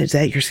manage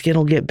that, your skin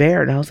will get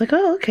bare. And I was like,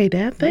 oh, okay,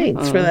 Dad,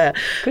 thanks for that.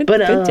 Good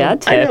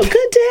dad tip. I know,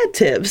 good dad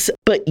tips.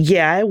 But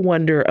yeah, I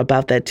wonder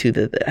about that too.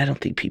 That I don't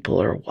think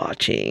people are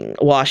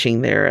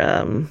washing their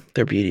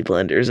beauty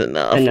blenders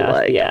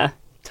enough. Yeah,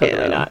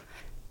 totally not.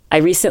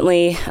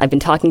 I've been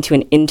talking to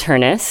an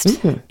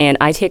internist, and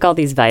I take all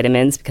these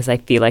vitamins because I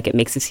feel like it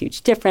makes this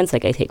huge difference.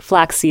 Like I take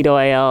flaxseed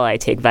oil, I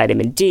take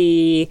vitamin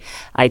D,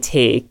 I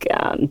take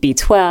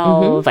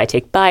B12, I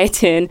take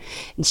biotin.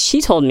 And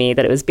she told me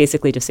that it was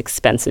basically just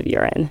expensive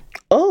urine.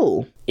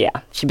 Oh.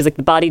 Yeah. She was like,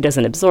 the body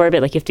doesn't absorb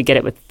it. Like you have to get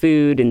it with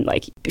food. And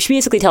like, she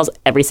basically tells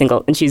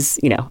and she's,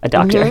 a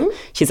doctor.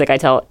 She's like, I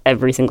tell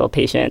every single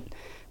patient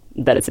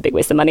that it's a big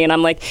waste of money. And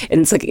I'm like,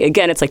 and it's like,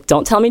 again, it's like,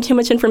 don't tell me too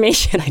much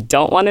information. I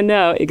don't want to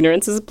know.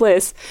 Ignorance is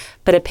bliss.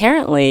 But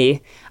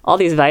apparently all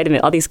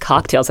these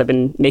cocktails I've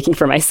been making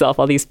for myself,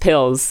 all these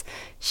pills,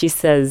 she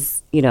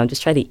says,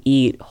 just try to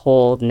eat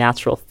whole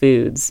natural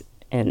foods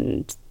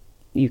and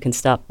you can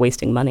stop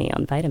wasting money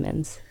on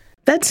vitamins.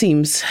 That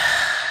seems,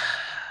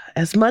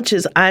 as much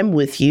as I'm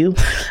with you,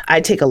 I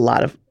take a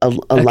lot of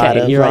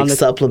like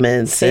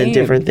supplements and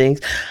different things.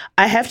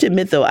 I have to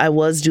admit though, I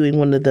was doing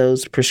one of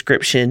those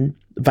prescription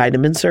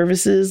vitamin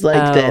services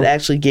that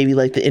actually gave you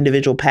like the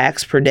individual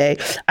packs per day.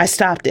 I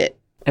stopped it.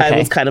 Okay. I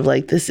was kind of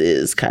like, this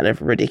is kind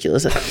of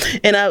ridiculous.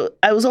 And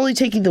I was only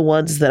taking the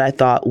ones that I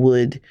thought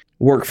would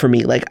work for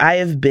me. Like I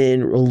have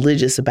been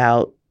religious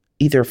about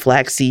either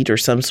flaxseed or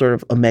some sort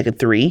of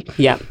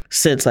omega-3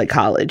 since like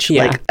college.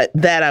 Yeah. Like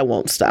that I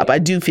won't stop. I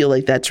do feel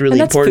like that's really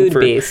important.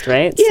 Food-based,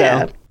 right?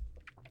 Yeah. So.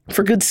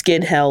 For good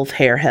skin health,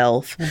 hair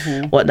health,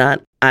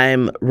 whatnot.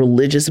 I'm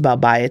religious about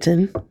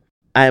biotin.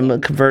 I'm a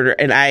converter,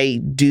 and I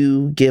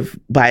do give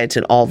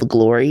biotin all the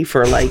glory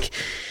for like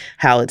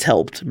how it's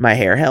helped my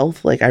hair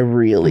health. Like I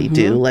really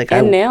do. Like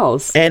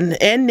nails. And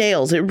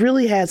nails. It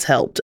really has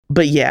helped.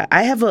 But yeah,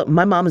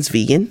 my mom is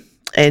vegan,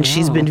 and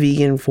she's been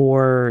vegan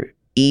for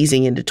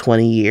easing into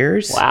 20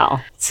 years.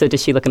 Wow. So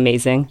does she look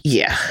amazing?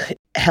 Yeah.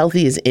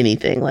 Healthy as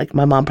anything. Like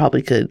my mom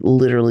probably could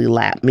literally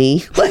lap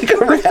me like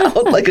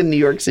around like a New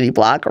York City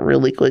block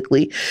really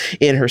quickly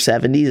in her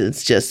 70s.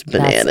 It's just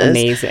bananas. That's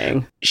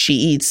amazing. She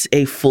eats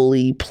a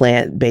fully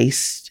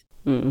plant-based,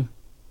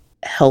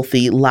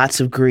 healthy, lots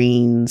of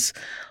greens,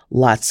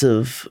 lots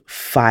of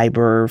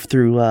fiber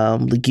through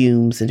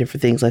legumes and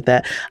different things like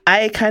that.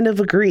 I kind of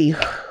agree.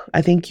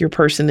 I think your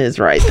person is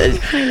right.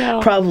 That I know.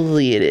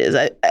 Probably it is.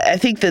 I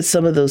think that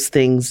some of those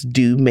things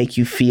do make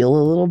you feel a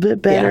little bit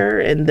better,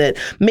 and that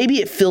maybe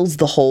it fills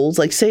the holes.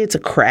 Like say it's a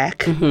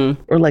crack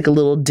or like a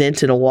little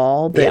dent in a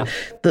wall that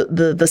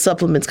the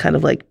supplements kind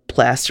of like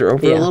plaster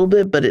over a little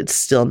bit, but it's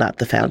still not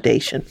the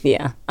foundation.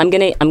 Yeah. I'm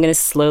gonna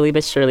slowly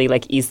but surely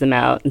like ease them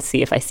out and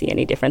see if I see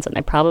any difference, and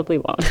I probably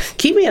won't.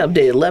 Keep me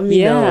updated. Let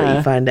me know what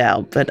you find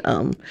out. But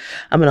I'm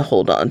gonna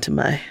hold on to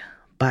my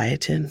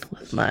biotin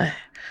with my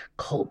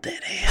cold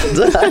dead hands.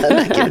 I'm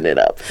not giving it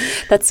up.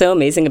 That's so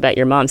amazing about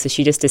your mom. So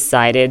she just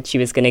decided she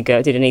was going to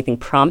go. Did anything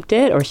prompt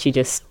it, or she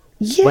just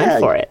went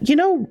for it?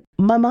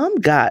 My mom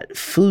got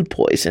food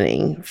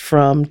poisoning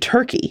from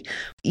turkey.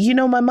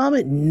 My mom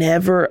had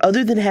never,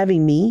 other than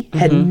having me,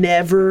 had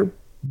never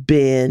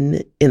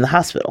been in the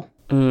hospital.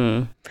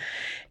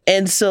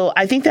 And so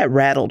I think that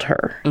rattled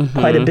her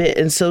quite a bit.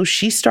 And so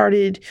she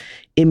started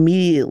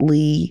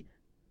immediately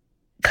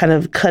kind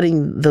of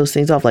cutting those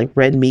things off. Like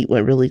red meat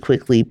went really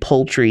quickly,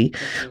 poultry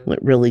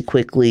went really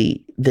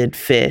quickly, then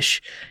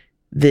fish,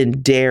 then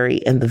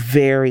dairy, and the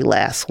very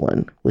last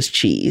one was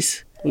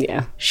cheese.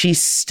 Yeah.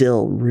 She's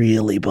still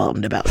really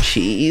bummed about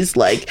cheese.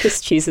 Like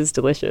this cheese is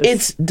delicious.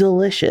 It's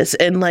delicious.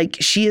 And like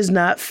she is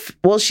not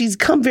she's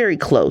come very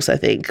close, I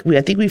think.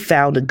 I think we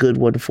found a good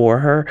one for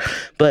her,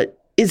 but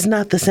it's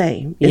not the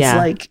same. It's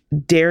like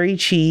dairy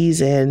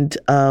cheese and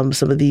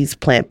some of these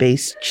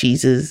plant-based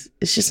cheeses.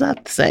 It's just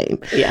not the same.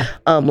 Yeah.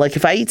 Like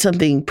if I eat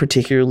something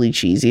particularly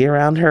cheesy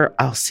around her,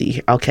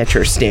 I'll catch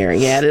her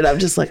staring at it. I'm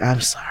just like,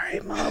 I'm sorry,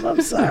 Mom.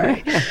 I'm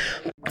sorry.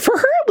 For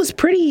her, it was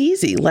pretty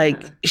easy.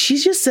 Like she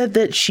just said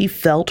that she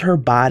felt her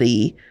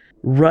body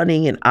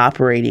running and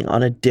operating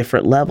on a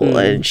different level.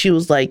 And she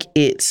was like,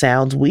 it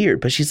sounds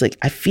weird, but she's like,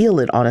 I feel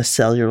it on a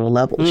cellular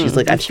level. She's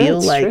like, I feel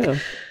like true.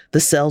 The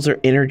cells are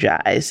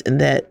energized,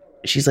 and that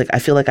she's like, I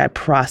feel like I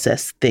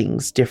process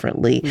things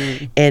differently,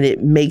 and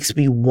it makes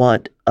me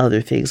want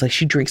other things. Like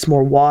she drinks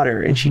more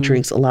water, and she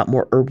drinks a lot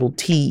more herbal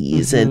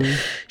teas, and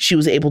she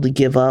was able to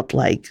give up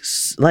like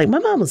my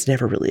mom was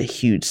never really a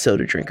huge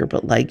soda drinker,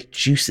 but like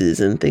juices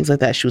and things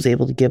like that she was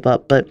able to give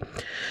up. But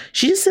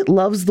she just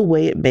loves the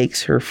way it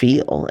makes her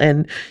feel,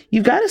 and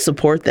you've got to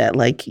support that.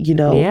 Like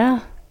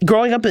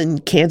growing up in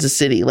Kansas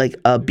City,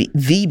 like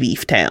the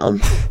beef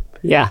town.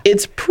 Yeah.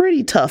 It's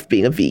pretty tough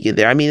being a vegan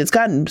there. I mean, it's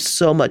gotten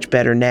so much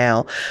better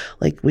now.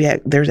 Like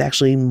there's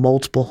actually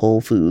multiple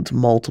Whole Foods,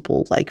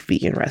 multiple like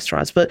vegan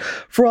restaurants. But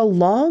for a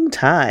long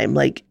time,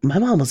 like my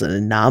mom was an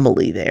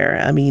anomaly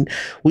there. I mean,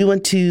 we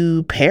went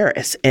to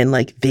Paris and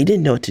like they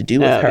didn't know what to do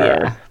with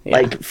her. Yeah.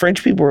 Like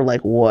French people were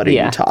like, what are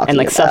you talking about? And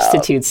like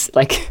substitutes,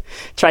 like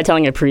try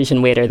telling a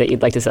Parisian waiter that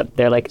you'd like to,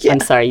 they're like, I'm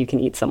sorry, you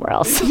can eat somewhere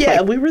else.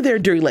 Yeah, we were there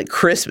during like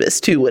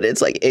Christmas too, when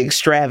it's like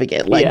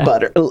extravagant, like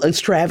butter,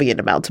 extravagant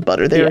amounts of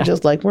butter. They were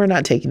just like, we're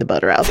not taking the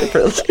butter out.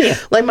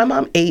 Like my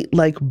mom ate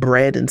like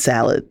bread and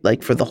salad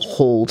like for the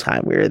whole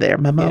time we were there.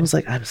 My mom was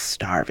like, I'm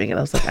starving. And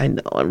I was like, I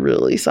know, I'm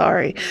really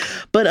sorry.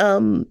 But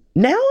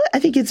now I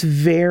think it's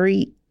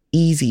very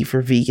easy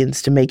for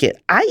vegans to make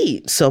it. I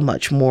eat so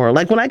much more.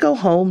 Like when I go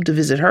home to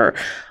visit her,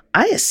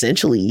 I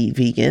essentially eat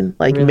vegan.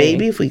 Like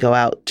maybe if we go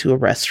out to a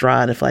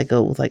restaurant, if I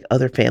go with like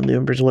other family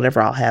members or whatever,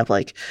 I'll have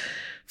like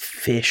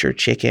fish or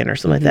chicken or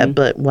something like that.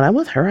 But when I'm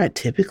with her, I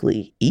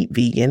typically eat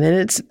vegan.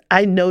 And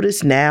I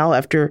notice now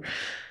after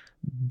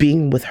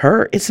being with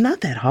her, it's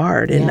not that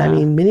hard. And I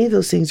mean, many of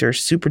those things are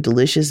super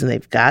delicious and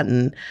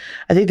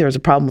I think there was a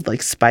problem with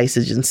like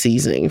spices and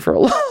seasoning for a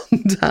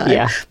long time.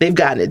 Yeah. They've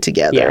gotten it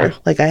together. Yeah.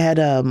 Like I had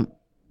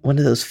one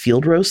of those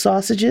field roast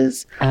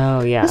sausages.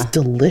 Oh, yeah. It was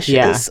delicious.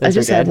 Yeah, I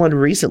just had one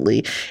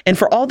recently. And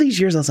for all these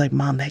years, I was like,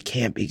 Mom, that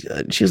can't be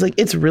good. She was like,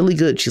 it's really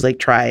good. She's like,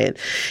 try it.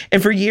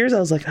 And for years, I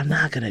was like, I'm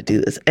not going to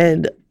do this.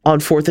 And on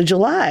 4th of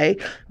July,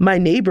 my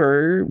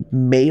neighbor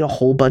made a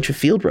whole bunch of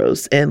field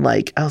roasts. And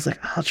like, I was like,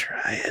 I'll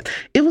try it.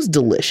 It was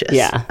delicious.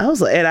 Yeah. I was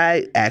like, and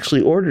I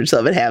actually ordered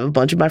some and have a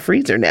bunch in my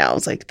freezer now. I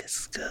was like, this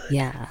is good.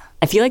 Yeah.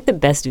 I feel like the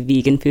best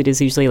vegan food is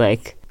usually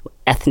like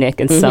ethnic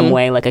in some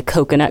way, like a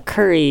coconut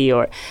curry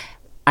or...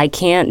 I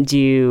can't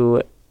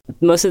do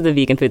most of the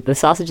vegan food. The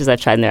sausages I've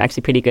tried and they're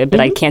actually pretty good,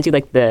 but I can't do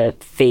like the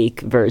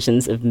fake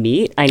versions of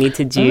meat. I need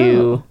to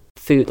do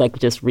food, like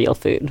just real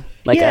food,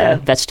 like a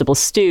vegetable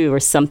stew or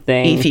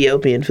something.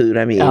 Ethiopian food,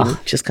 I mean,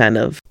 just kind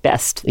of.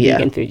 Best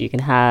vegan food you can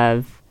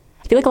have.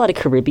 I feel like a lot of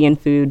Caribbean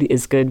food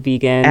is good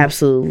vegan.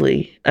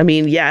 Absolutely. I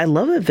mean, yeah, I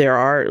love that there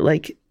are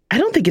like, I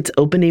don't think it's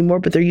open anymore,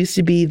 but there used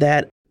to be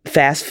that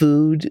fast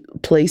food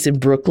place in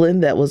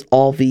Brooklyn that was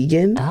all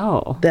vegan.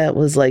 Oh. That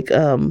was like, it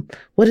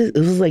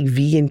was like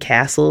Vegan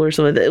Castle or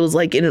something. It was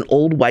like in an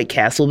old White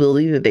Castle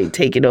building that they'd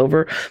taken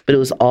over, but it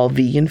was all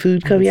vegan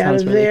food coming out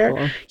of really there.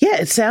 Cool.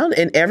 Yeah,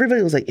 and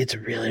everybody was like, it's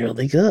really,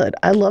 really good.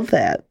 I love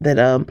that.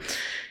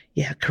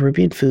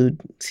 Caribbean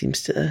food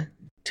seems to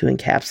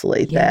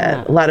encapsulate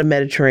that. A lot of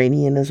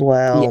Mediterranean as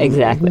well. Yeah,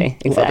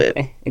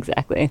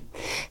 exactly.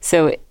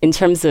 So in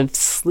terms of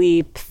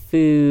sleep,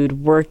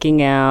 food,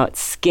 working out,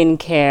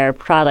 skincare,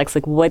 products,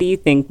 like what do you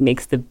think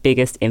makes the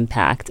biggest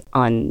impact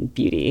on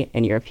beauty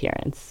and your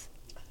appearance?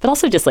 But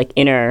also just like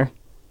inner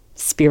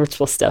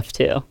spiritual stuff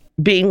too.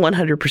 Being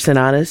 100%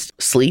 honest,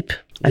 sleep,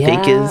 I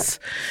think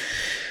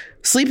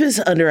Sleep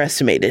is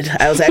underestimated.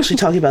 I was actually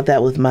talking about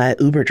that with my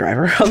Uber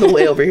driver on the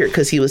way over here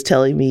because he was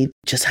telling me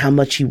just how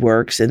much he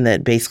works and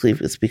that basically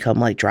it's become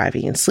like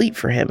driving in sleep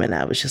for him. And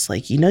I was just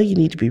like, you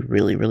need to be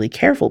really, really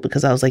careful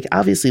because I was like,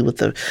 obviously with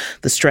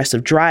the stress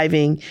of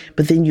driving,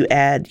 but then you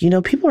add,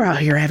 people are out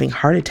here having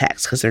heart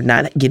attacks because they're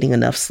not getting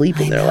enough sleep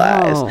in their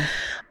lives.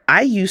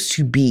 I used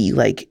to be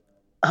like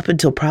up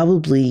until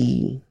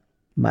probably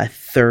my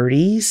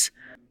 30s,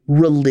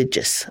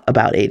 religious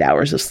about 8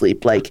 hours of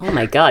sleep. Like, oh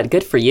my God,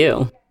 good for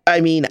you. I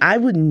mean, I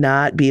would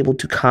not be able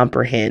to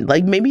comprehend.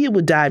 Like, maybe it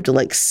would dive to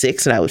like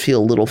 6 and I would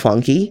feel a little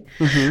funky.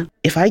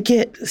 If I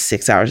get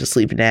 6 hours of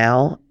sleep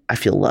now, I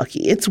feel lucky.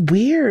 It's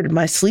weird.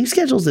 My sleep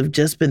schedules have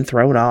just been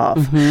thrown off.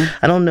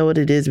 I don't know what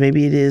it is.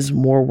 Maybe it is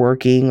more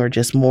working or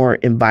just more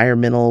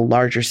environmental,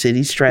 larger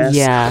city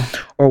stress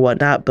or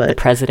whatnot. But the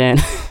president.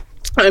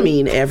 I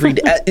mean, every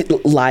day,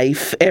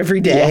 life,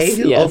 every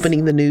day,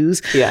 opening the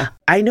news. Yeah.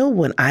 I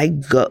know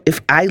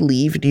if I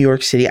leave New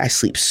York City, I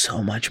sleep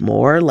so much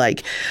more.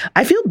 Like,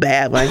 I feel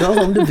bad when I go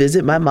home to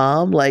visit my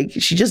mom. Like,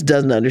 she just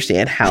doesn't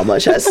understand how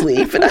much I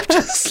sleep. And I'm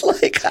just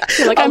like,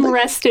 I'm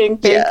resting.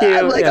 Thank you.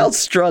 I'm like, I'll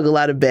struggle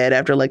out of bed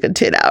after like a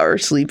 10-hour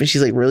sleep. And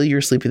she's like, really?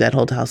 You're sleeping that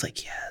whole time? I was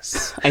like,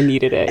 yes. I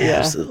needed it.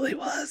 Absolutely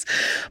was.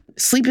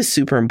 Sleep is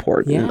super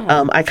important.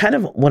 Yeah. I kind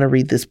of want to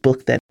read this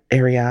book that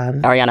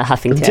Ariana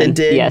Huffington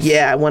did. Yes.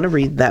 Yeah, I want to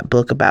read that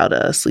book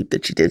about sleep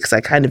that she did because I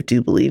kind of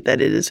do believe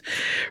that it is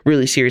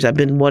really serious. I've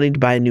been wanting to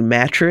buy a new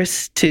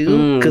mattress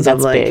too because I'm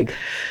like, big.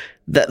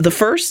 The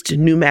first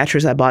new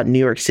mattress I bought in New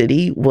York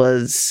City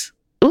was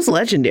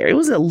legendary. It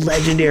was a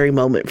legendary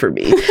moment for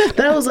me.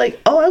 Then I was like,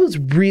 I was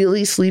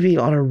really sleeping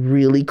on a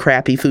really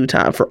crappy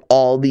futon for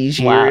all these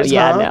years.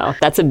 Wow, no.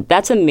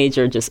 That's a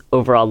major just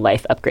overall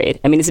life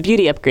upgrade. I mean, it's a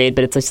beauty upgrade,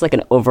 but it's just like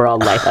an overall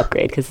life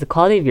upgrade because the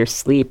quality of your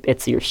sleep,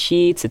 it's your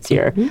sheets, it's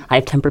your, I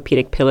have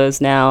Tempur-Pedic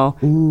pillows now.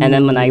 Ooh. And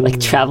then when I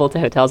like travel to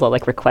hotels, I'll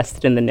like request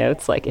it in the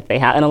notes, like if they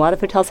have, and a lot of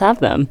hotels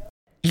have them.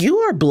 You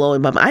are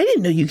blowing my mind. I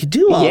didn't know you could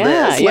do all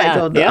this.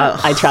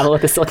 I travel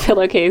with a silk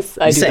pillowcase.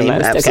 I do the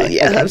most. Absolutely.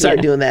 Okay. I'm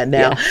starting doing that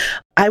now. Yeah.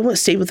 I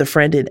stayed with a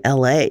friend in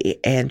LA,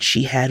 and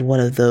she had one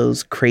of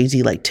those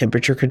crazy like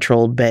temperature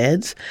controlled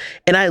beds,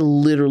 and I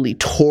literally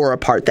tore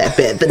apart that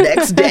bed the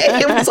next day.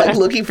 It was like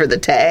looking for the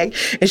tag,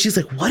 and she's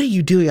like, "What are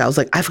you doing?" I was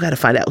like, "I've got to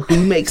find out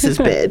who makes this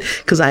bed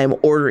because I am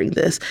ordering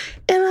this."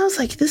 And I was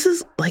like, "This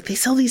is like they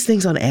sell these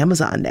things on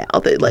Amazon now.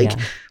 That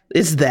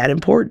it's that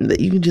important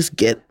that you can just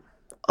get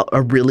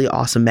a really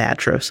awesome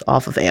mattress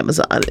off of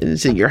Amazon and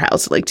it's in your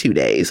house in like 2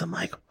 days." I'm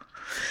like,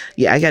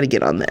 yeah, I got to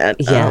get on that.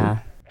 Yeah.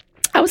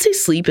 I would say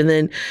sleep. And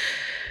then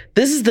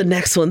this is the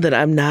next one that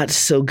I'm not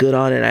so good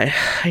on. And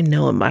I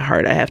know in my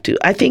heart I have to.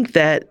 I think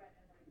that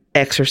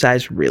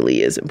exercise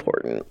really is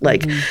important.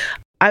 Like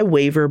I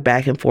waver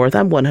back and forth.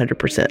 I'm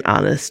 100%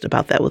 honest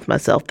about that with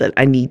myself, that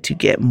I need to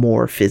get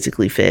more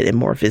physically fit and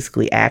more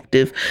physically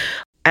active.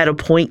 At a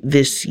point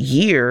this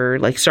year,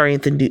 like starting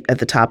at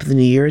the top of the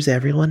new year, as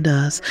everyone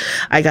does,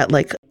 I got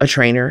like a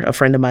trainer, a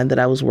friend of mine that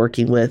I was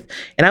working with,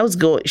 and I was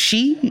going,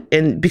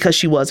 because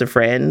she was a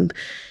friend,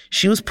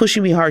 she was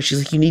pushing me hard. She's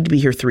like, "You need to be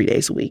here 3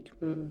 days a week."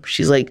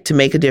 She's like, to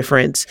make a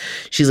difference.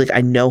 She's like,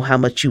 "I know how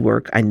much you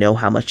work. I know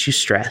how much you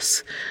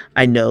stress.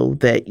 I know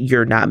that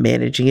you're not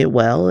managing it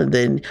well." And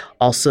then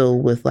also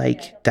with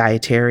like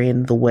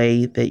dietarian, the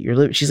way that you're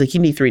living, she's like, "You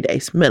need 3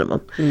 days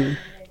minimum."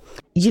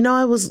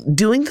 I was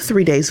doing the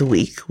 3 days a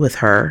week with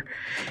her,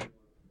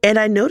 and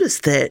I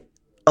noticed that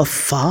a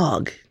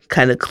fog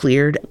kind of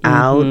cleared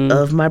out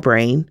of my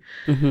brain.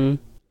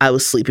 I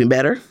was sleeping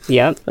better.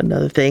 Yep.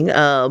 Another thing.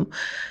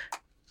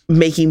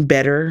 Making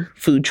better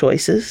food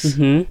choices.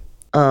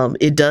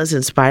 It does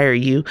inspire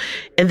you.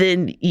 And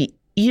then,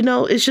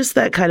 it's just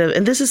that kind of,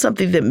 and this is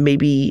something that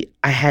maybe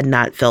I had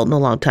not felt in a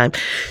long time,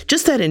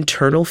 just that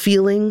internal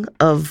feeling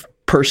of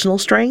personal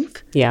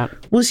strength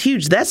was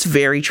huge. That's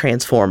very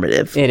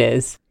transformative. It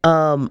is.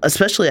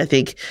 Especially I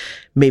think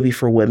maybe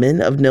for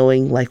women, of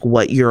knowing like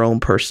what your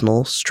own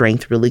personal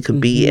strength really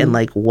could be and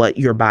like what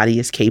your body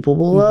is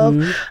capable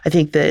of. I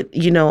think that,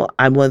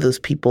 I'm one of those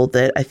people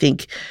that I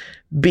think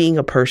being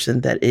a person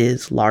that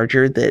is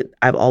larger, that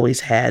I've always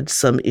had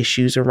some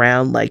issues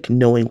around, like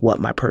knowing what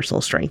my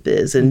personal strength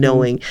is and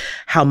knowing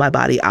how my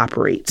body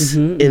operates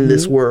in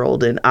this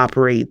world and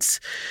operates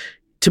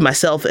to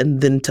myself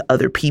and then to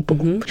other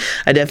people.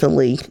 I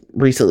definitely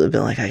recently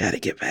been like, I got to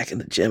get back in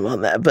the gym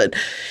on that. But,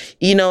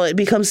 it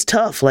becomes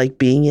tough, like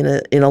being in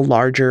a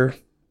larger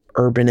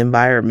urban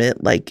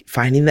environment, like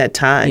finding that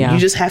time. You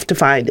just have to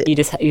find it.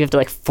 You have to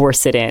like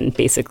force it in,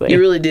 basically. You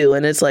really do.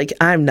 And it's like,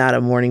 I'm not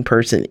a morning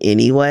person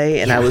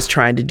anyway. And I was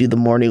trying to do the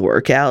morning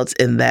workouts,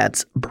 and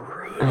that's brutal.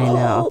 I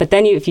know. But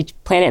then if you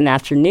plan it in the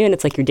afternoon,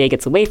 it's like your day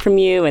gets away from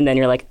you, and then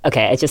you're like,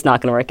 okay, it's just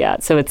not going to work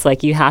out. So it's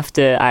like you have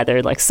to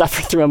either like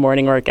suffer through a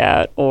morning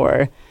workout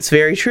or... It's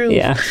very true.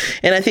 Yeah.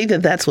 And I think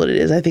that that's what it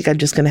is. I think I'm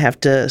just going to have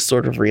to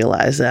sort of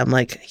realize that I'm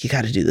like, you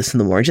got to do this in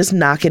the morning. Just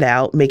knock it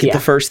out. Make it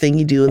the first thing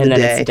you do in the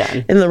day. It's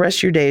done. And the rest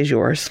of your day is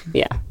yours.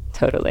 Yeah,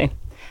 totally.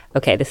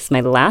 Okay, this is my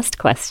last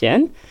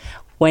question.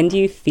 When do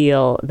you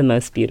feel the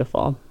most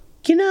beautiful?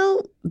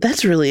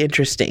 That's really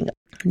interesting.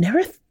 I've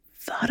never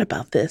thought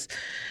about this.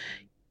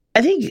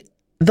 I think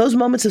those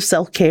moments of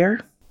self-care,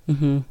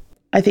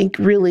 I think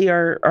really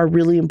are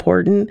really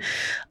important.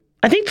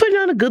 I think putting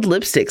on a good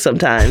lipstick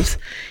sometimes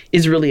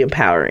is really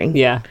empowering.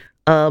 Yeah.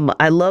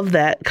 I love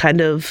that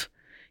kind of,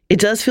 it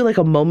does feel like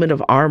a moment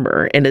of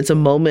armor, and it's a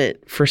moment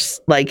for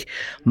like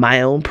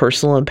my own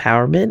personal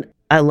empowerment.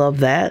 I love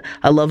that.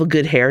 I love a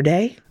good hair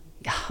day.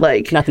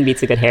 Like nothing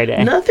beats a good hair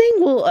day. Nothing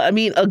will. I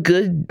mean, a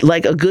good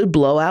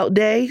blowout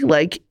day.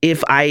 Like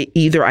if I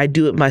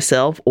do it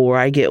myself or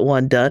I get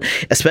one done,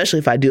 especially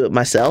if I do it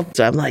myself.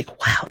 So I'm like,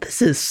 wow,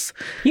 this is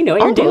what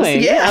you're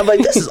doing. Yeah, I'm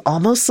like, this is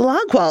almost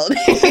salon quality.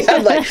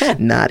 I'm like,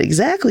 not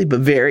exactly, but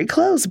very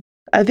close.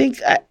 I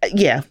think,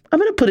 I'm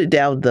gonna put it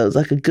down with those,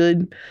 like a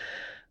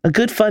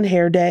good fun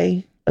hair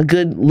day, a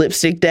good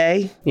lipstick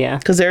day. Yeah,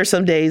 because there are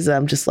some days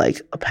I'm just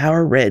like, a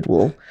Power Red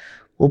will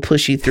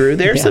push you through.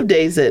 There are some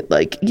days that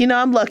like,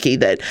 I'm lucky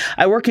that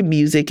I work in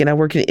music and I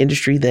work in an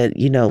industry that,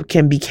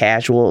 can be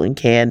casual and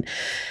can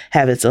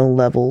have its own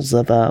levels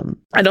of,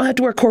 I don't have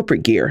to wear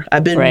corporate gear.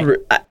 I've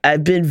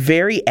been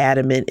very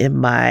adamant in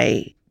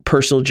my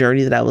personal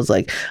journey that I was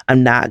like,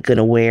 I'm not going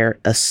to wear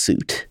a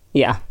suit.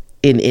 Yeah.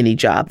 In any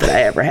job that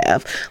I ever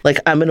have. Like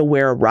I'm going to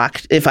wear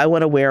if I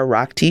want to wear a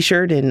rock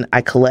t-shirt, and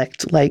I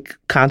collect like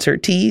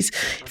concert tees,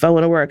 if I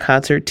want to wear a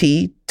concert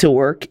tee to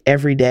work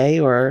every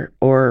day or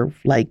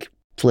like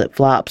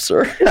flip-flops,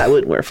 or I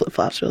wouldn't wear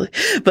flip-flops really,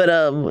 but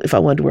if I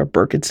wanted to wear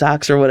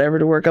Birkenstocks or whatever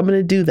to work, I'm going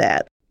to do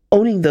that.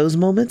 Owning those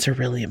moments are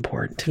really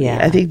important to me.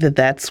 I think that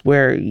that's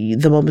where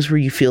the moments where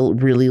you feel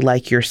really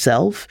like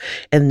yourself,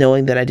 and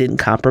knowing that I didn't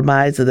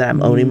compromise and that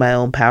I'm owning my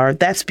own power,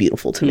 that's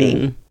beautiful to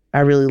me. I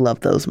really love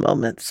those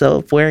moments. So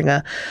if wearing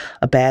a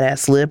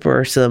badass lip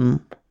or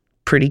some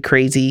pretty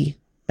crazy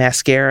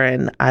mascara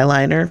and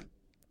eyeliner,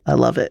 I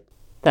love it.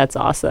 That's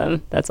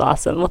awesome. That's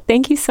awesome. Well,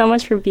 thank you so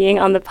much for being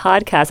on the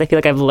podcast. I feel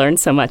like I've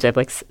learned so much. I have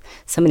like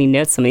so many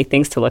notes, so many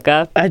things to look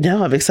up. I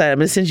know. I'm excited. I'm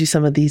going to send you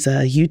some of these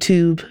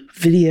YouTube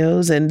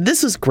videos. And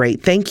this was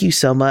great. Thank you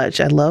so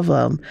much. I love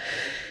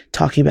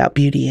talking about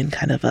beauty in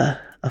kind of a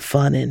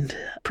fun and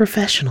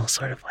professional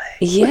sort of way.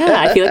 Yeah,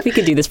 I feel like we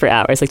could do this for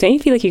hours. Like, don't you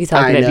feel like you could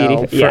talk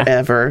about beauty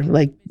forever?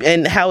 Like,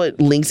 and how it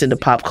links into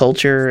pop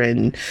culture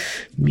and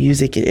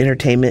music and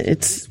entertainment.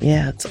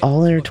 It's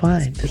all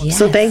intertwined. Yes.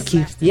 So thank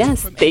you.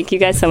 Yes, thank you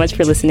guys so much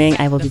for listening.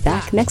 I will be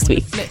back next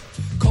week.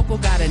 Coco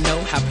gotta know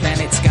how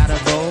planets gotta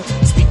roll.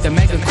 Speak the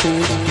mega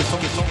cool.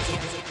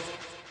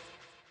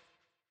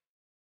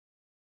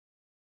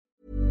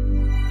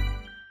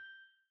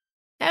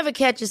 Ever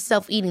catch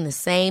yourself eating the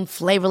same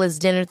flavorless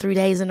dinner 3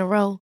 days in a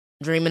row?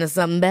 Dreaming of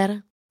something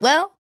better?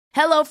 Well,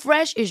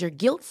 HelloFresh is your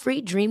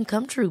guilt-free dream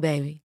come true,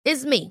 baby.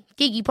 It's me,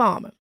 Keke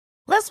Palmer.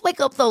 Let's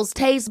wake up those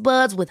taste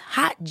buds with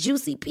hot,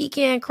 juicy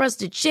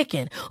pecan-crusted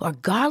chicken or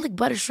garlic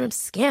butter shrimp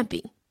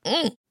scampi.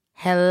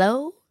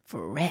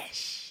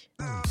 HelloFresh.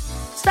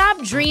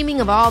 Stop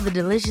dreaming of all the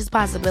delicious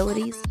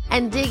possibilities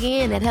and dig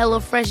in at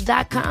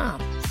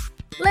HelloFresh.com.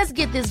 Let's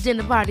get this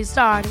dinner party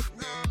started.